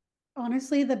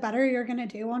 honestly, the better you're going to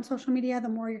do on social media, the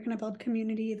more you're going to build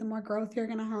community, the more growth you're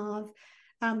going to have,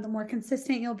 the more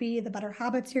consistent you'll be, the better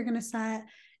habits you're going to set.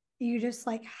 you just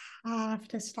like have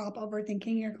to stop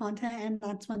overthinking your content, and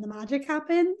that's when the magic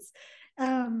happens.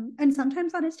 And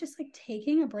sometimes that is just like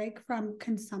taking a break from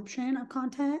consumption of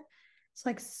content. It's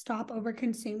like stop over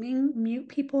consuming, mute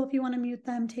people if you want to mute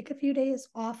them, take a few days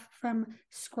off from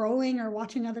scrolling or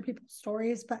watching other people's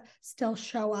stories, but still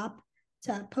show up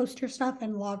to post your stuff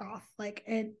and log off. Like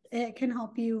it can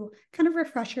help you kind of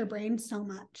refresh your brain so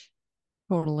much.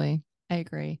 Totally. I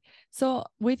agree. So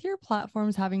with your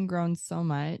platforms having grown so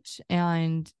much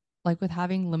and like with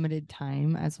having limited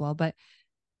time as well, but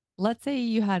let's say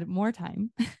you had more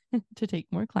time to take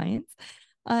more clients.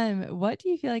 What do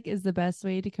you feel like is the best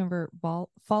way to convert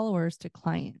followers to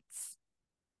clients?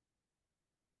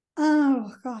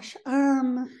 Oh gosh.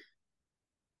 I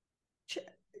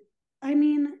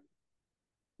mean,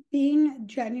 being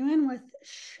genuine with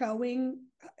showing,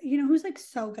 who's like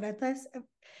so good at this.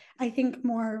 I think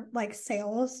more like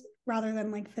sales rather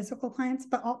than like physical clients,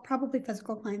 but probably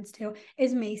physical clients too,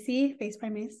 is Macy, Face by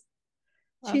Mace.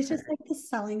 She's just like the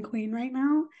selling queen right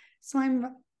now. So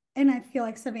and I feel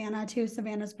like Savannah too.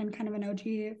 Savannah's been kind of an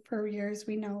OG for years.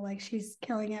 We know like she's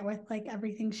killing it with like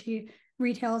everything she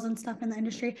retails and stuff in the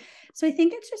industry. So I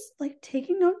think it's just like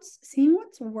taking notes, seeing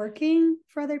what's working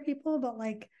for other people, but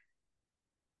like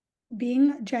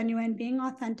being genuine, being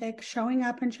authentic, showing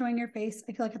up and showing your face.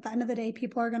 I feel like at the end of the day,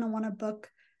 people are going to want to book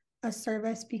a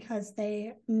service because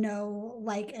they know,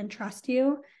 like, and trust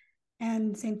you.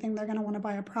 And same thing, they're going to want to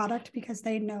buy a product because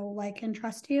they know, like, and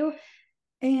trust you.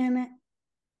 And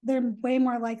they're way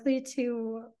more likely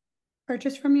to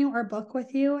purchase from you or book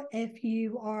with you if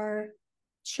you are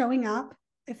showing up,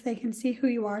 if they can see who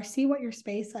you are, see what your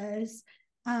space is,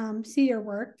 see your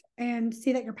work, and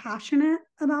see that you're passionate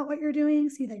about what you're doing,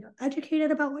 see that you're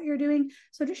educated about what you're doing.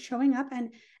 So just showing up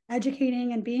and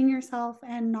educating and being yourself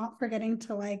and not forgetting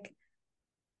to like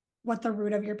what the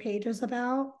root of your page is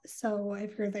about. So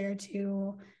if you're there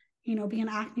to, be an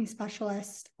acne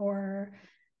specialist or,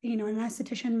 an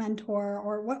esthetician mentor,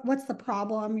 or what's the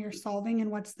problem you're solving and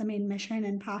what's the main mission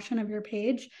and passion of your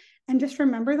page. And just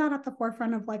remember that at the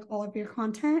forefront of like all of your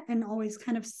content and always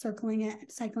kind of cycling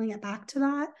it back to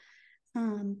that. I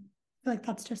feel like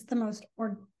that's just the most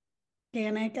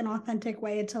organic and authentic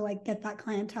way to like get that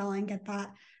clientele and get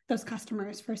those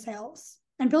customers for sales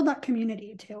and build that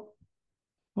community too.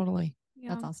 Totally.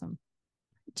 Yeah. That's awesome.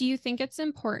 Do you think it's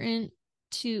important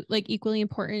to like equally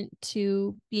important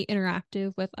to be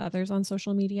interactive with others on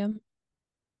social media?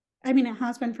 I mean, it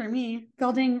has been for me.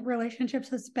 Building relationships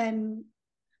has been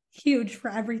huge for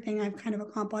everything I've kind of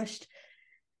accomplished.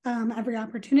 Every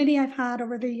opportunity I've had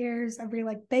over the years, every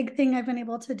like big thing I've been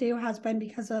able to do has been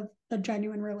because of the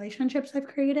genuine relationships I've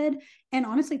created. And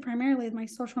honestly, primarily my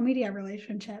social media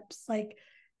relationships. Like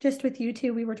just with you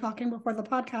two, we were talking before the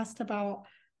podcast about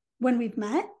when we've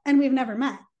met and we've never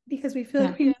met because we feel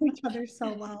like we know each other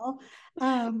so well.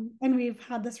 And we've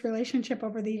had this relationship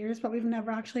over the years, but we've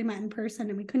never actually met in person,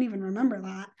 and we couldn't even remember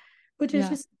that, which is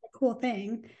just a cool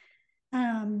thing.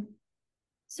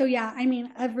 So yeah, I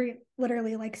mean,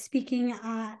 literally like speaking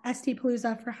at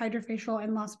Palooza for Hydrafacial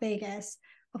in Las Vegas,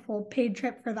 a full paid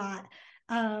trip for that.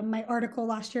 My article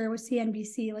last year was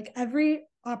CNBC. Like every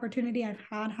opportunity I've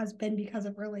had has been because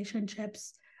of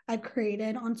relationships I've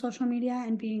created on social media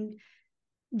and being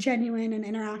genuine and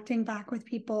interacting back with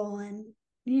people and,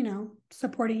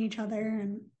 supporting each other.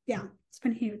 And yeah, it's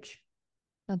been huge.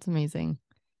 That's amazing.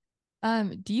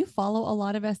 Do you follow a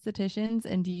lot of estheticians,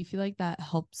 and do you feel like that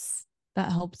helps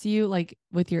you like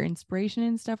with your inspiration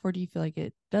and stuff, or do you feel like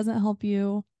it doesn't help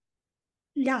you?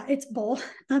 Yeah, it's both.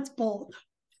 That's both.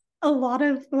 A lot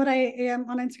of what I am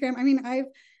on Instagram, I mean, I've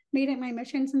made it my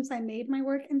mission since I made my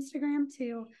work Instagram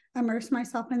to immerse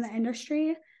myself in the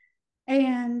industry.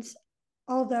 And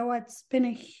although it's been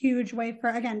a huge way for,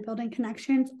 again, building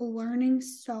connections, learning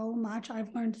so much,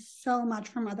 I've learned so much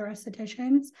from other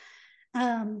estheticians.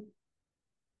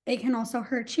 It can also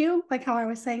hurt you, like how I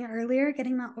was saying earlier,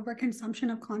 getting that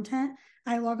overconsumption of content.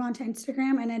 I log on to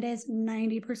Instagram and it is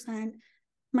 90%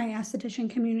 my esthetician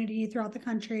community throughout the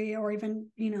country or even,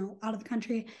 out of the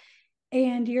country.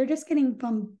 And you're just getting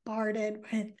bombarded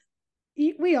with,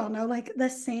 we all know, like the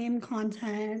same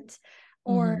content,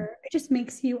 or it just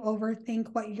makes you overthink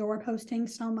what you're posting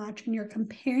so much, and you're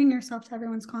comparing yourself to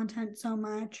everyone's content so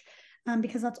much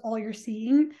because that's all you're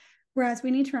seeing. Whereas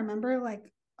we need to remember, like,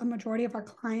 a majority of our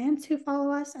clients who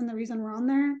follow us and the reason we're on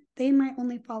there, they might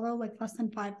only follow like less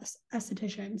than 5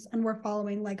 estheticians, and we're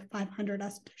following like 500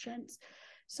 estheticians.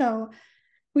 So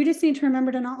we just need to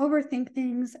remember to not overthink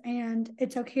things, and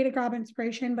it's okay to grab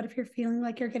inspiration. But if you're feeling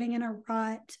like you're getting in a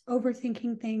rut,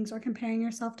 overthinking things or comparing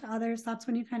yourself to others, that's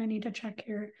when you kind of need to check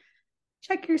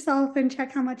check yourself and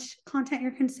check how much content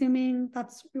you're consuming.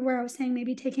 That's where I was saying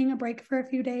maybe taking a break for a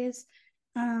few days.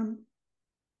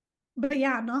 But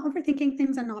yeah, not overthinking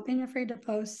things and not being afraid to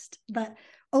post. But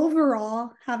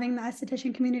overall, having the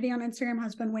esthetician community on Instagram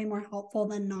has been way more helpful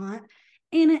than not.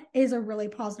 And it is a really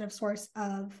positive source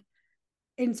of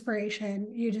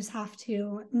inspiration. You just have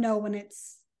to know when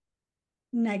it's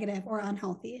negative or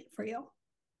unhealthy for you.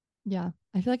 Yeah.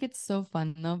 I feel like it's so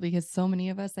fun though, because so many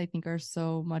of us, I think, are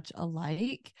so much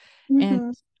alike. Mm-hmm.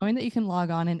 And knowing that you can log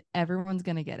on and everyone's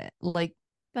going to get it. Like,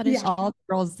 that is all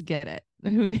girls get it.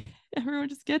 Everyone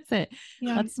just gets it.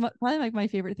 Yeah. That's probably like my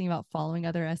favorite thing about following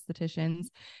other estheticians.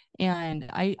 And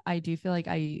I do feel like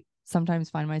I sometimes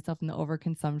find myself in the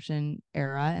overconsumption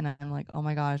era, and I'm like, oh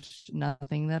my gosh,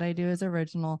 nothing that I do is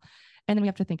original. And then we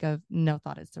have to think of no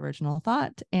thought is original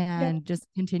thought, and just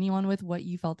continue on with what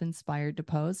you felt inspired to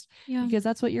post, because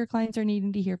that's what your clients are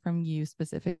needing to hear from you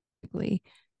specifically.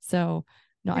 So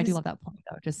no, I do love that point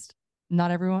though. Just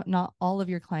not all of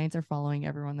your clients are following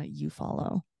everyone that you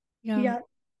follow. Yeah.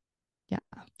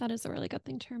 That is a really good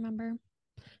thing to remember.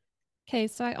 Okay,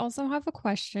 so I also have a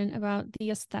question about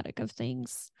the aesthetic of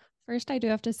things. First, I do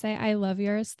have to say I love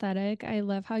your aesthetic. I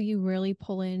love how you really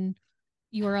pull in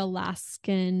your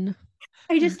Alaskan.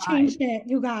 I just changed it,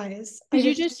 you guys. Did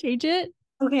you just change it?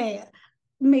 Okay.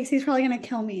 Macy's probably going to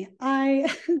kill me.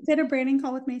 I did a branding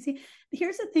call with Macy.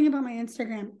 Here's the thing about my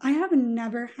Instagram. I have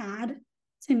never had,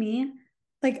 to me,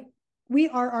 like, we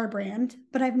are our brand,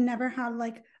 but I've never had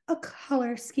like a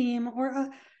color scheme or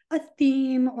a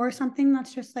theme or something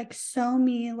that's just like so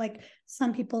me. Like,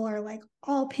 some people are like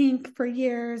all pink for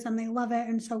years and they love it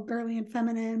and so girly and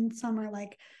feminine. Some are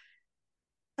like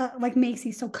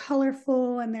Macy's so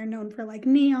colorful and they're known for like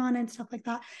neon and stuff like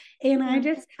that. And I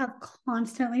just have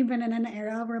constantly been in an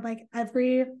era where like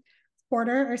every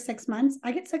quarter or 6 months,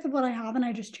 I get sick of what I have and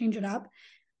I just change it up.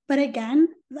 But again,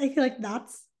 I feel like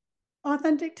that's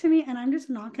authentic to me and I'm just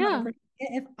not going to overdo it.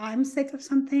 If I'm sick of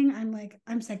something, I'm like,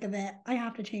 I'm sick of it. I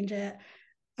have to change it.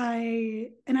 I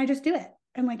just do it.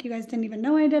 And like, you guys didn't even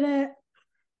know I did it.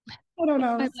 I don't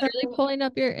know. I'm literally pulling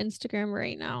up your Instagram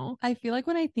right now. I feel like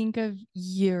when I think of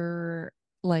your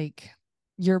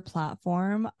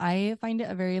platform, I find it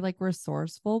a very like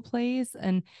resourceful place.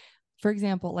 And for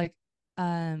example, like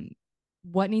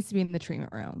what needs to be in the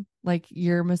treatment room, like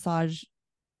your massage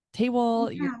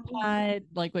table, your pad,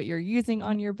 like what you're using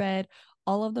on your bed,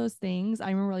 all of those things. I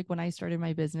remember like when I started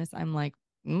my business, I'm like,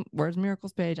 where's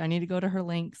Miracle's page? I need to go to her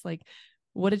links. Like,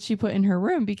 what did she put in her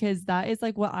room? Because that is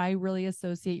like what I really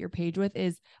associate your page with.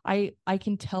 Is I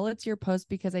can tell it's your post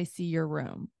because I see your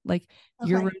room. Like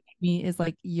your room to me is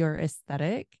like your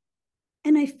aesthetic.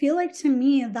 And I feel like to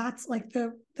me, that's like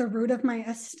the root of my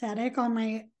aesthetic on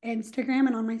my Instagram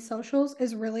and on my socials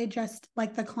is really just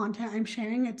like the content I'm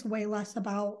sharing. It's way less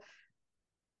about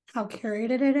how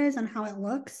curated it is and how it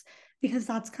looks, because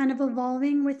that's kind of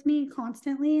evolving with me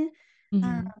constantly.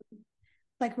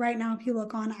 Like right now, if you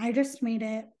look on, I just made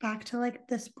it back to like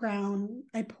this brown.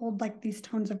 I pulled like these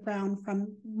tones of brown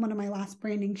from one of my last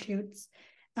branding shoots.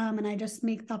 And I just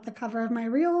make that the cover of my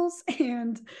reels.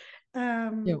 And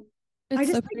I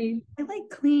just I like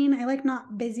clean. I like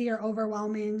not busy or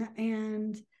overwhelming.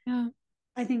 And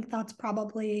I think that's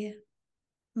probably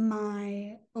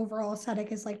my overall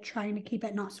aesthetic, is like trying to keep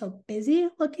it not so busy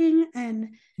looking.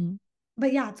 And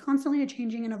but yeah, it's constantly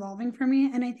changing and evolving for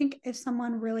me. And I think if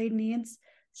someone really needs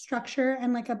structure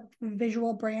and like a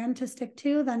visual brand to stick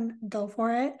to, then go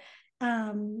for it.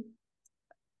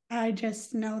 I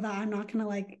just know that I'm not gonna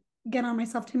like get on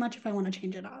myself too much if I want to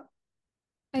change it up.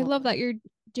 I love that you're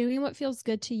doing what feels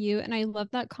good to you. And I love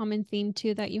that common theme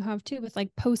too that you have too with like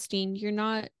posting. You're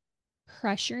not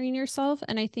pressuring yourself.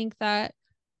 And I think that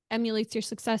emulates your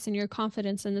success and your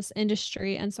confidence in this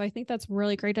industry. And so I think that's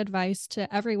really great advice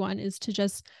to everyone, is to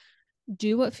just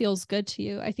do what feels good to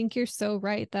you. I think you're so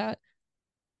right that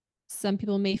some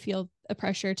people may feel a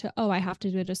pressure to, oh, I have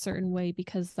to do it a certain way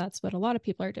because that's what a lot of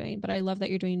people are doing. But I love that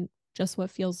you're doing just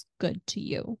what feels good to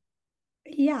you.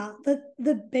 Yeah,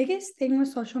 the biggest thing with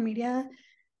social media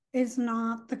is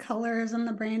not the colors and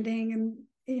the branding, and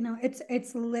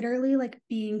it's literally like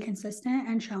being consistent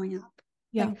and showing up.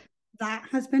 Like, that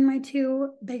has been my two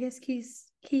biggest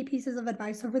key pieces of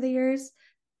advice over the years.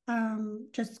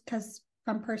 Just because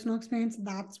from personal experience,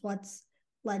 that's what's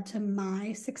led to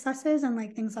my successes, and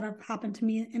like things that have happened to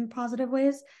me in positive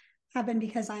ways have been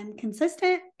because I'm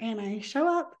consistent and I show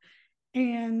up,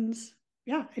 and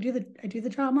yeah, I do the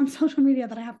job on social media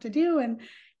that I have to do. And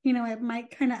it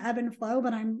might kind of ebb and flow,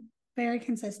 but I'm very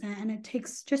consistent, and it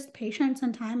takes just patience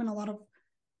and time and a lot of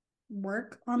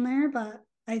work on there. But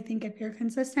I think if you're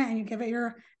consistent and you give it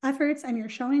your efforts and you're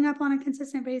showing up on a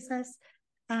consistent basis,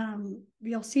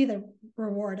 you'll see the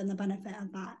reward and the benefit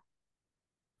of that.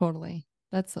 Totally.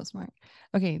 That's so smart.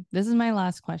 Okay, this is my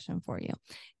last question for you.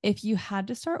 If you had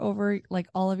to start over like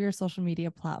all of your social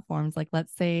media platforms, like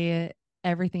let's say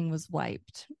everything was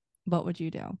wiped, what would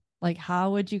you do? Like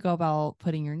how would you go about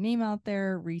putting your name out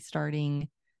there, restarting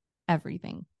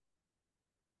everything?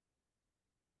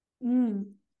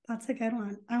 That's a good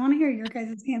one. I want to hear your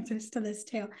guys' answers to this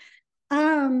too.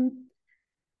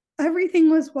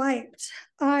 Everything was wiped.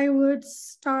 I would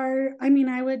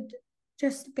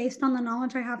just based on the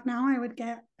knowledge I have now, I would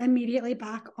get immediately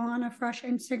back on a fresh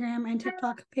Instagram and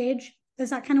TikTok page. Is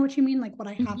that kind of what you mean? Like what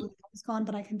I have is gone,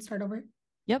 but I can start over?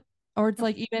 Yep. Or it's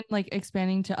like even like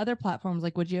expanding to other platforms.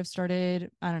 Like, would you have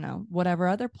started, I don't know, whatever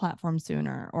other platform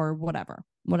sooner or whatever.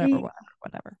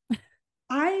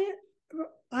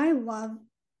 I love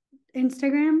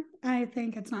Instagram. I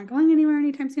think it's not going anywhere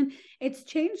anytime soon. It's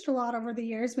changed a lot over the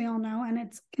years, we all know, and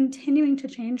it's continuing to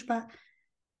change, but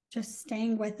just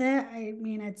staying with it. I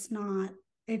mean,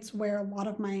 it's where a lot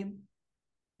of my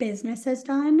business is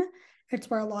done. It's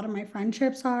where a lot of my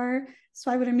friendships are. So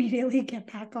I would immediately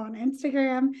get back on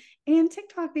Instagram and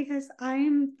TikTok because I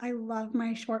love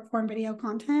my short form video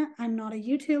content. I'm not a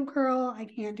YouTube girl. I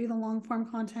can't do the long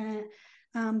form content.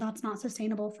 That's not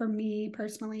sustainable for me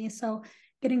personally. So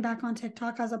getting back on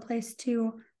TikTok as a place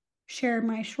to share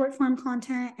my short form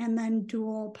content and then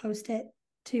dual post it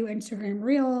to Instagram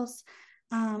Reels.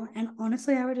 And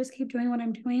honestly, I would just keep doing what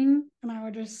I'm doing and I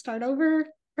would just start over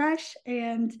fresh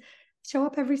and show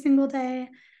up every single day.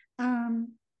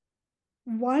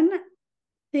 One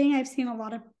thing I've seen a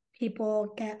lot of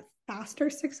people get faster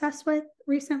success with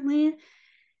recently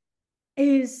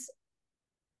is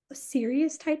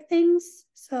series type things.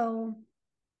 So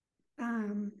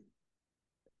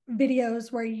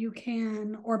videos where you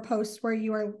can, or posts where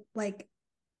you are like,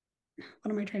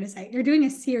 what am I trying to say? You're doing a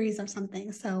series of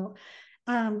something. So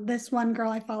this one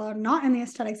girl I followed, not in the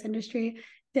aesthetics industry,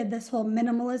 did this whole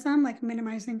minimalism, like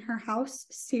minimizing her house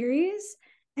series.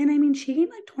 And I mean, she gained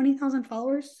like 20,000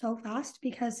 followers so fast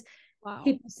because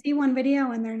people see one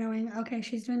video and they're knowing, okay,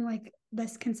 she's doing like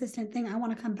this consistent thing. I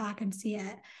want to come back and see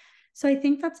it. So I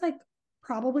think that's like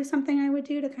probably something I would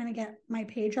do to kind of get my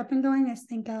page up and going, is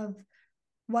think of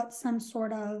what some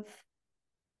sort of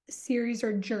series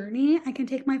or journey I can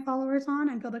take my followers on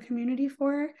and build a community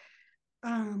for.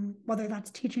 Whether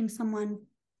that's teaching someone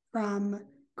from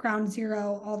ground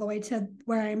zero all the way to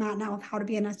where I'm at now of how to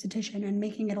be an esthetician and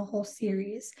making it a whole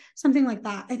series, something like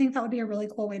that. I think that would be a really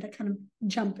cool way to kind of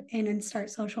jump in and start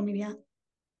social media.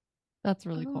 That's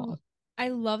really cool. I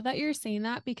love that you're saying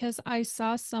that because I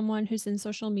saw someone who's in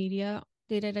social media.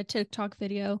 They did a TikTok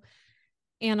video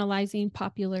analyzing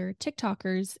popular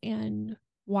TikTokers and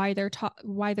why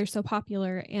they're so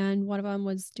popular. And one of them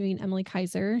was doing Emily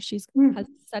Kaiser. She's has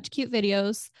such cute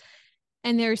videos.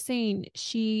 And they're saying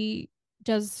she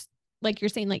does, like you're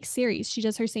saying, like series. She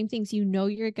does her same things. You know,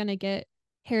 you're going to get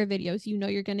hair videos. You know,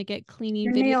 you're going to get cleaning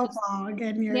your videos. Nail vlog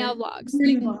and your nail vlogs.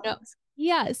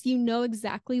 Yes, you know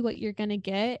exactly what you're going to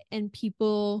get. And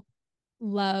people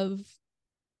love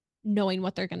knowing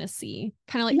what they're going to see.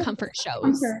 Kind of like comfort shows.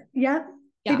 Comfort. Yep.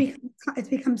 Yeah. It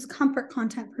becomes comfort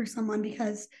content for someone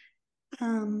because they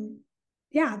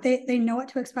know what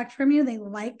to expect from you. They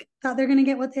like that they're going to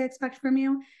get what they expect from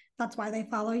you. That's why they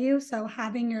follow you. So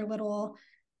having your little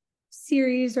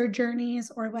series or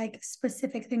journeys or like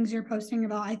specific things you're posting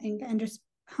about, I think, and just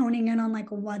honing in on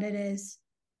like what it is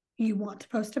you want to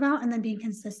post about and then being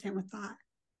consistent with that.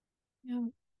 Yeah,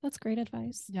 that's great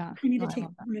advice. Yeah. I need to take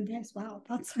some advice. Wow,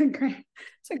 that's a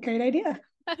great idea.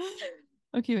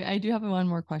 Okay, wait, I do have one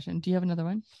more question. Do you have another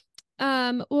one?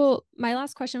 Well, my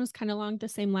last question was kind of along the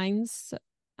same lines.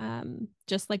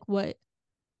 Just like what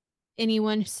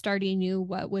anyone starting new,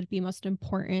 what would be most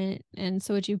important? And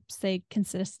so would you say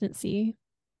consistency?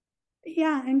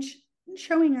 Yeah, and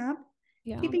showing up,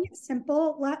 keeping it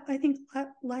simple. I think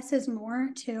less is more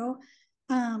too.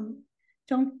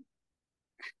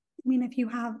 If you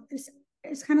have,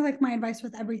 it's kind of like my advice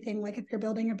with everything. Like if you're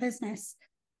building a business,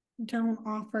 don't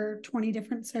offer 20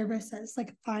 different services.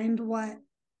 Like find what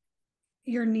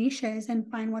your niche is and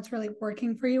find what's really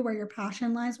working for you, where your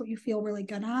passion lies, what you feel really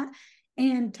good at,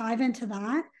 and dive into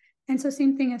that. And so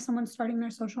same thing, if someone's starting their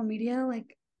social media,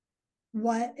 like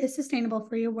what is sustainable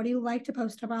for you? What do you like to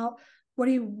post about? What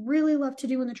do you really love to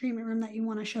do in the treatment room that you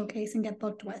want to showcase and get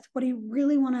booked with? What do you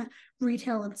really want to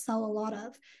retail and sell a lot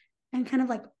of? And kind of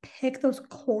like pick those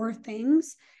core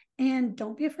things, and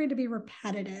don't be afraid to be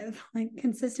repetitive. Like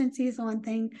consistency is one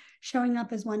thing, showing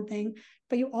up is one thing,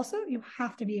 but you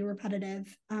have to be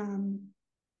repetitive.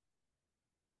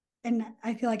 and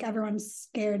I feel like everyone's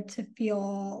scared to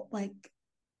feel like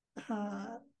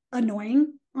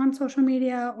annoying on social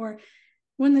media, or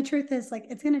when the truth is like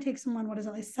it's going to take someone, what is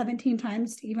it, like 17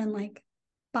 times to even like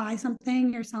buy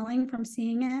something you're selling from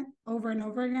seeing it over and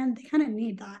over again. They kind of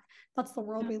need that. That's the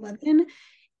world we live in.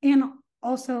 And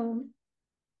also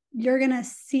you're going to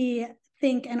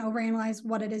think and overanalyze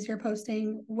what it is you're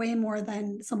posting way more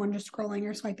than someone just scrolling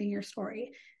or swiping your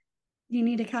story. You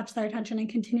need to catch their attention and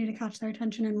continue to catch their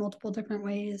attention in multiple different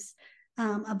ways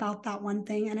about that one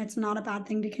thing. And it's not a bad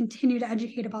thing to continue to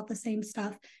educate about the same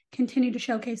stuff, continue to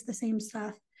showcase the same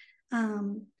stuff.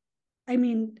 I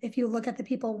mean, if you look at the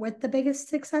people with the biggest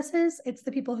successes, it's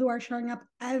the people who are showing up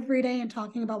every day and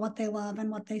talking about what they love and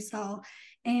what they sell.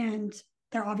 And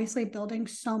they're obviously building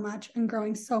so much and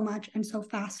growing so much and so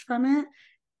fast from it.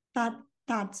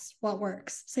 That's what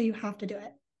works. So you have to do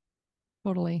it.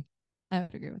 Totally. I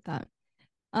would agree with that.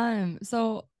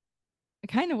 So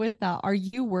kind of with that, are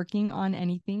you working on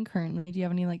anything currently? Do you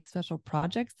have any like special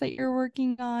projects that you're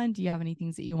working on? Do you have any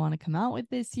things that you want to come out with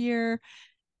this year?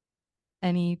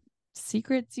 Any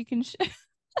secrets you can share?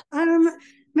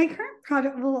 My current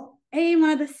project, well, one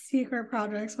of the secret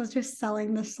projects was just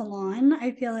selling the salon.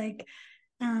 I feel like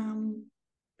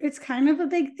it's kind of a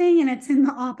big thing, and it's in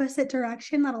the opposite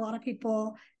direction that a lot of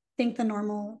people think the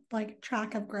normal like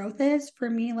track of growth is. For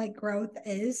me, like growth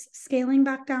is scaling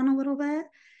back down a little bit.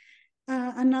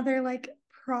 Another like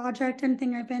project and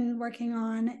thing I've been working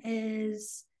on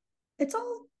is, it's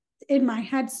all in my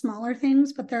head, smaller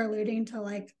things, but they're alluding to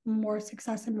like more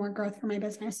success and more growth for my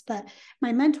business. But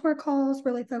my mentor calls,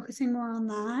 really focusing more on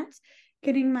that,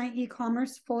 getting my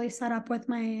e-commerce fully set up with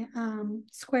my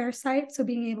Square site. So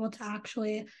being able to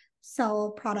actually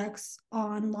sell products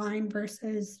online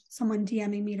versus someone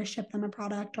DMing me to ship them a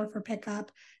product or for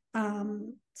pickup.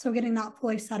 So getting that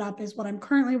fully set up is what I'm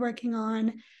currently working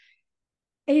on.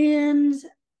 And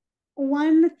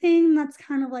one thing that's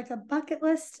kind of like a bucket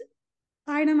list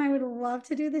item I would love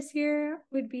to do this year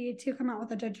would be to come out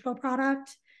with a digital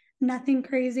product. Nothing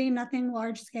crazy, nothing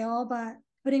large scale, but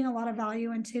putting a lot of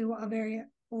value into a very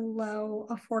low,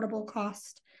 affordable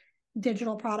cost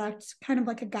digital product, kind of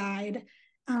like a guide.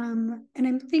 And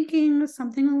I'm thinking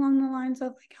something along the lines of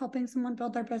like helping someone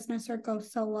build their business or go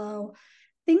solo.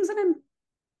 Things that I'm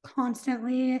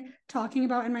constantly talking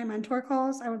about in my mentor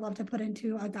calls, I would love to put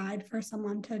into a guide for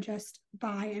someone to just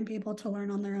buy and be able to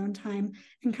learn on their own time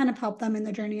and kind of help them in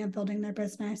the journey of building their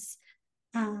business.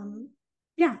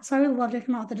 So I would love to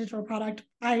come out with a digital product.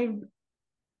 I'm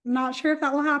not sure if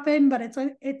that will happen, but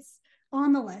it's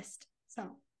on the list. So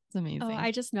it's amazing. Oh,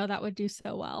 I just know that would do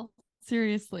so well.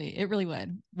 Seriously, it really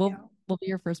would. We'll be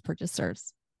your first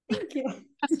purchasers. Thank you.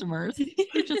 Customers,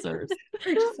 purchasers.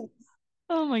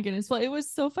 Oh my goodness. Well, it was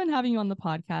so fun having you on the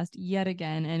podcast yet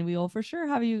again, and we will for sure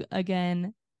have you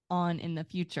again on in the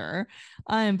future.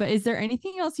 But is there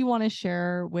anything else you want to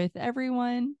share with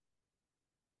everyone?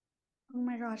 Oh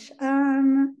my gosh.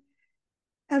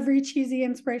 Every cheesy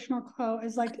inspirational quote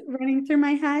is like running through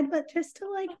my head, but just to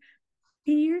like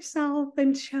be yourself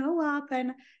and show up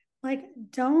and like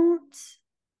don't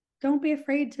be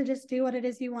afraid to just do what it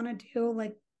is you want to do.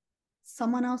 Like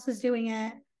someone else is doing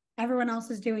it. Everyone else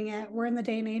is doing it. We're in the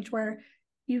day and age where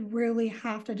you really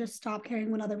have to just stop caring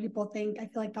what other people think. I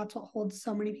feel like that's what holds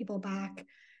so many people back.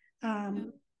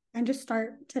 And just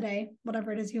start today.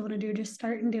 Whatever it is you want to do, just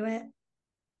start and do it.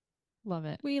 Love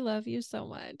it. We love you so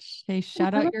much. Hey,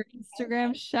 shout out your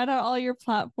Instagram. Shout out all your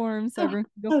platforms so everyone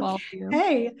can go follow you.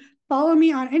 Hey, follow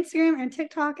me on Instagram and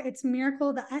TikTok. It's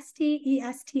Miracle, the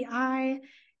STESTI.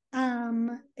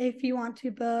 If you want to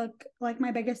book, like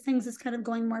my biggest things is kind of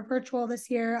going more virtual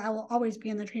this year. I will always be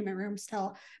in the treatment room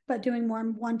still, but doing more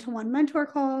one-to-one mentor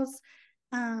calls.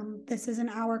 This is an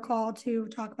hour call to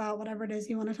talk about whatever it is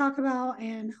you want to talk about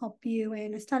and help you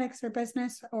in aesthetics or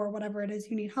business or whatever it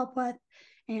is you need help with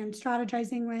and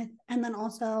strategizing with. And then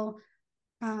also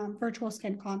virtual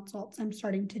skin consults I'm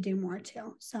starting to do more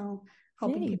too. So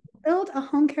helping people build a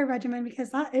home care regimen, because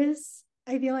that is,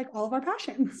 I feel like, all of our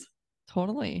passions.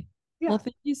 Totally. Yeah. Well,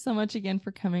 thank you so much again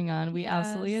for coming on. We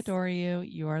absolutely adore you.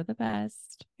 You are the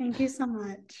best. Thank you so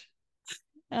much.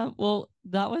 Well,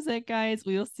 that was it, guys.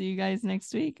 We will see you guys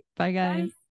next week. Bye, guys.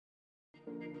 Bye.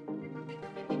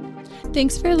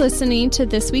 Thanks for listening to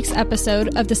this week's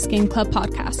episode of the Skin Club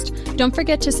podcast. Don't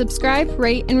forget to subscribe,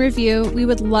 rate, and review. We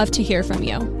would love to hear from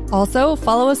you. Also,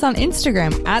 follow us on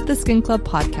Instagram at the Skin Club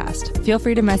Podcast. Feel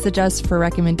free to message us for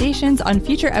recommendations on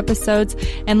future episodes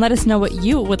and let us know what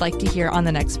you would like to hear on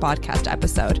the next podcast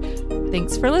episode.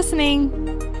 Thanks for listening.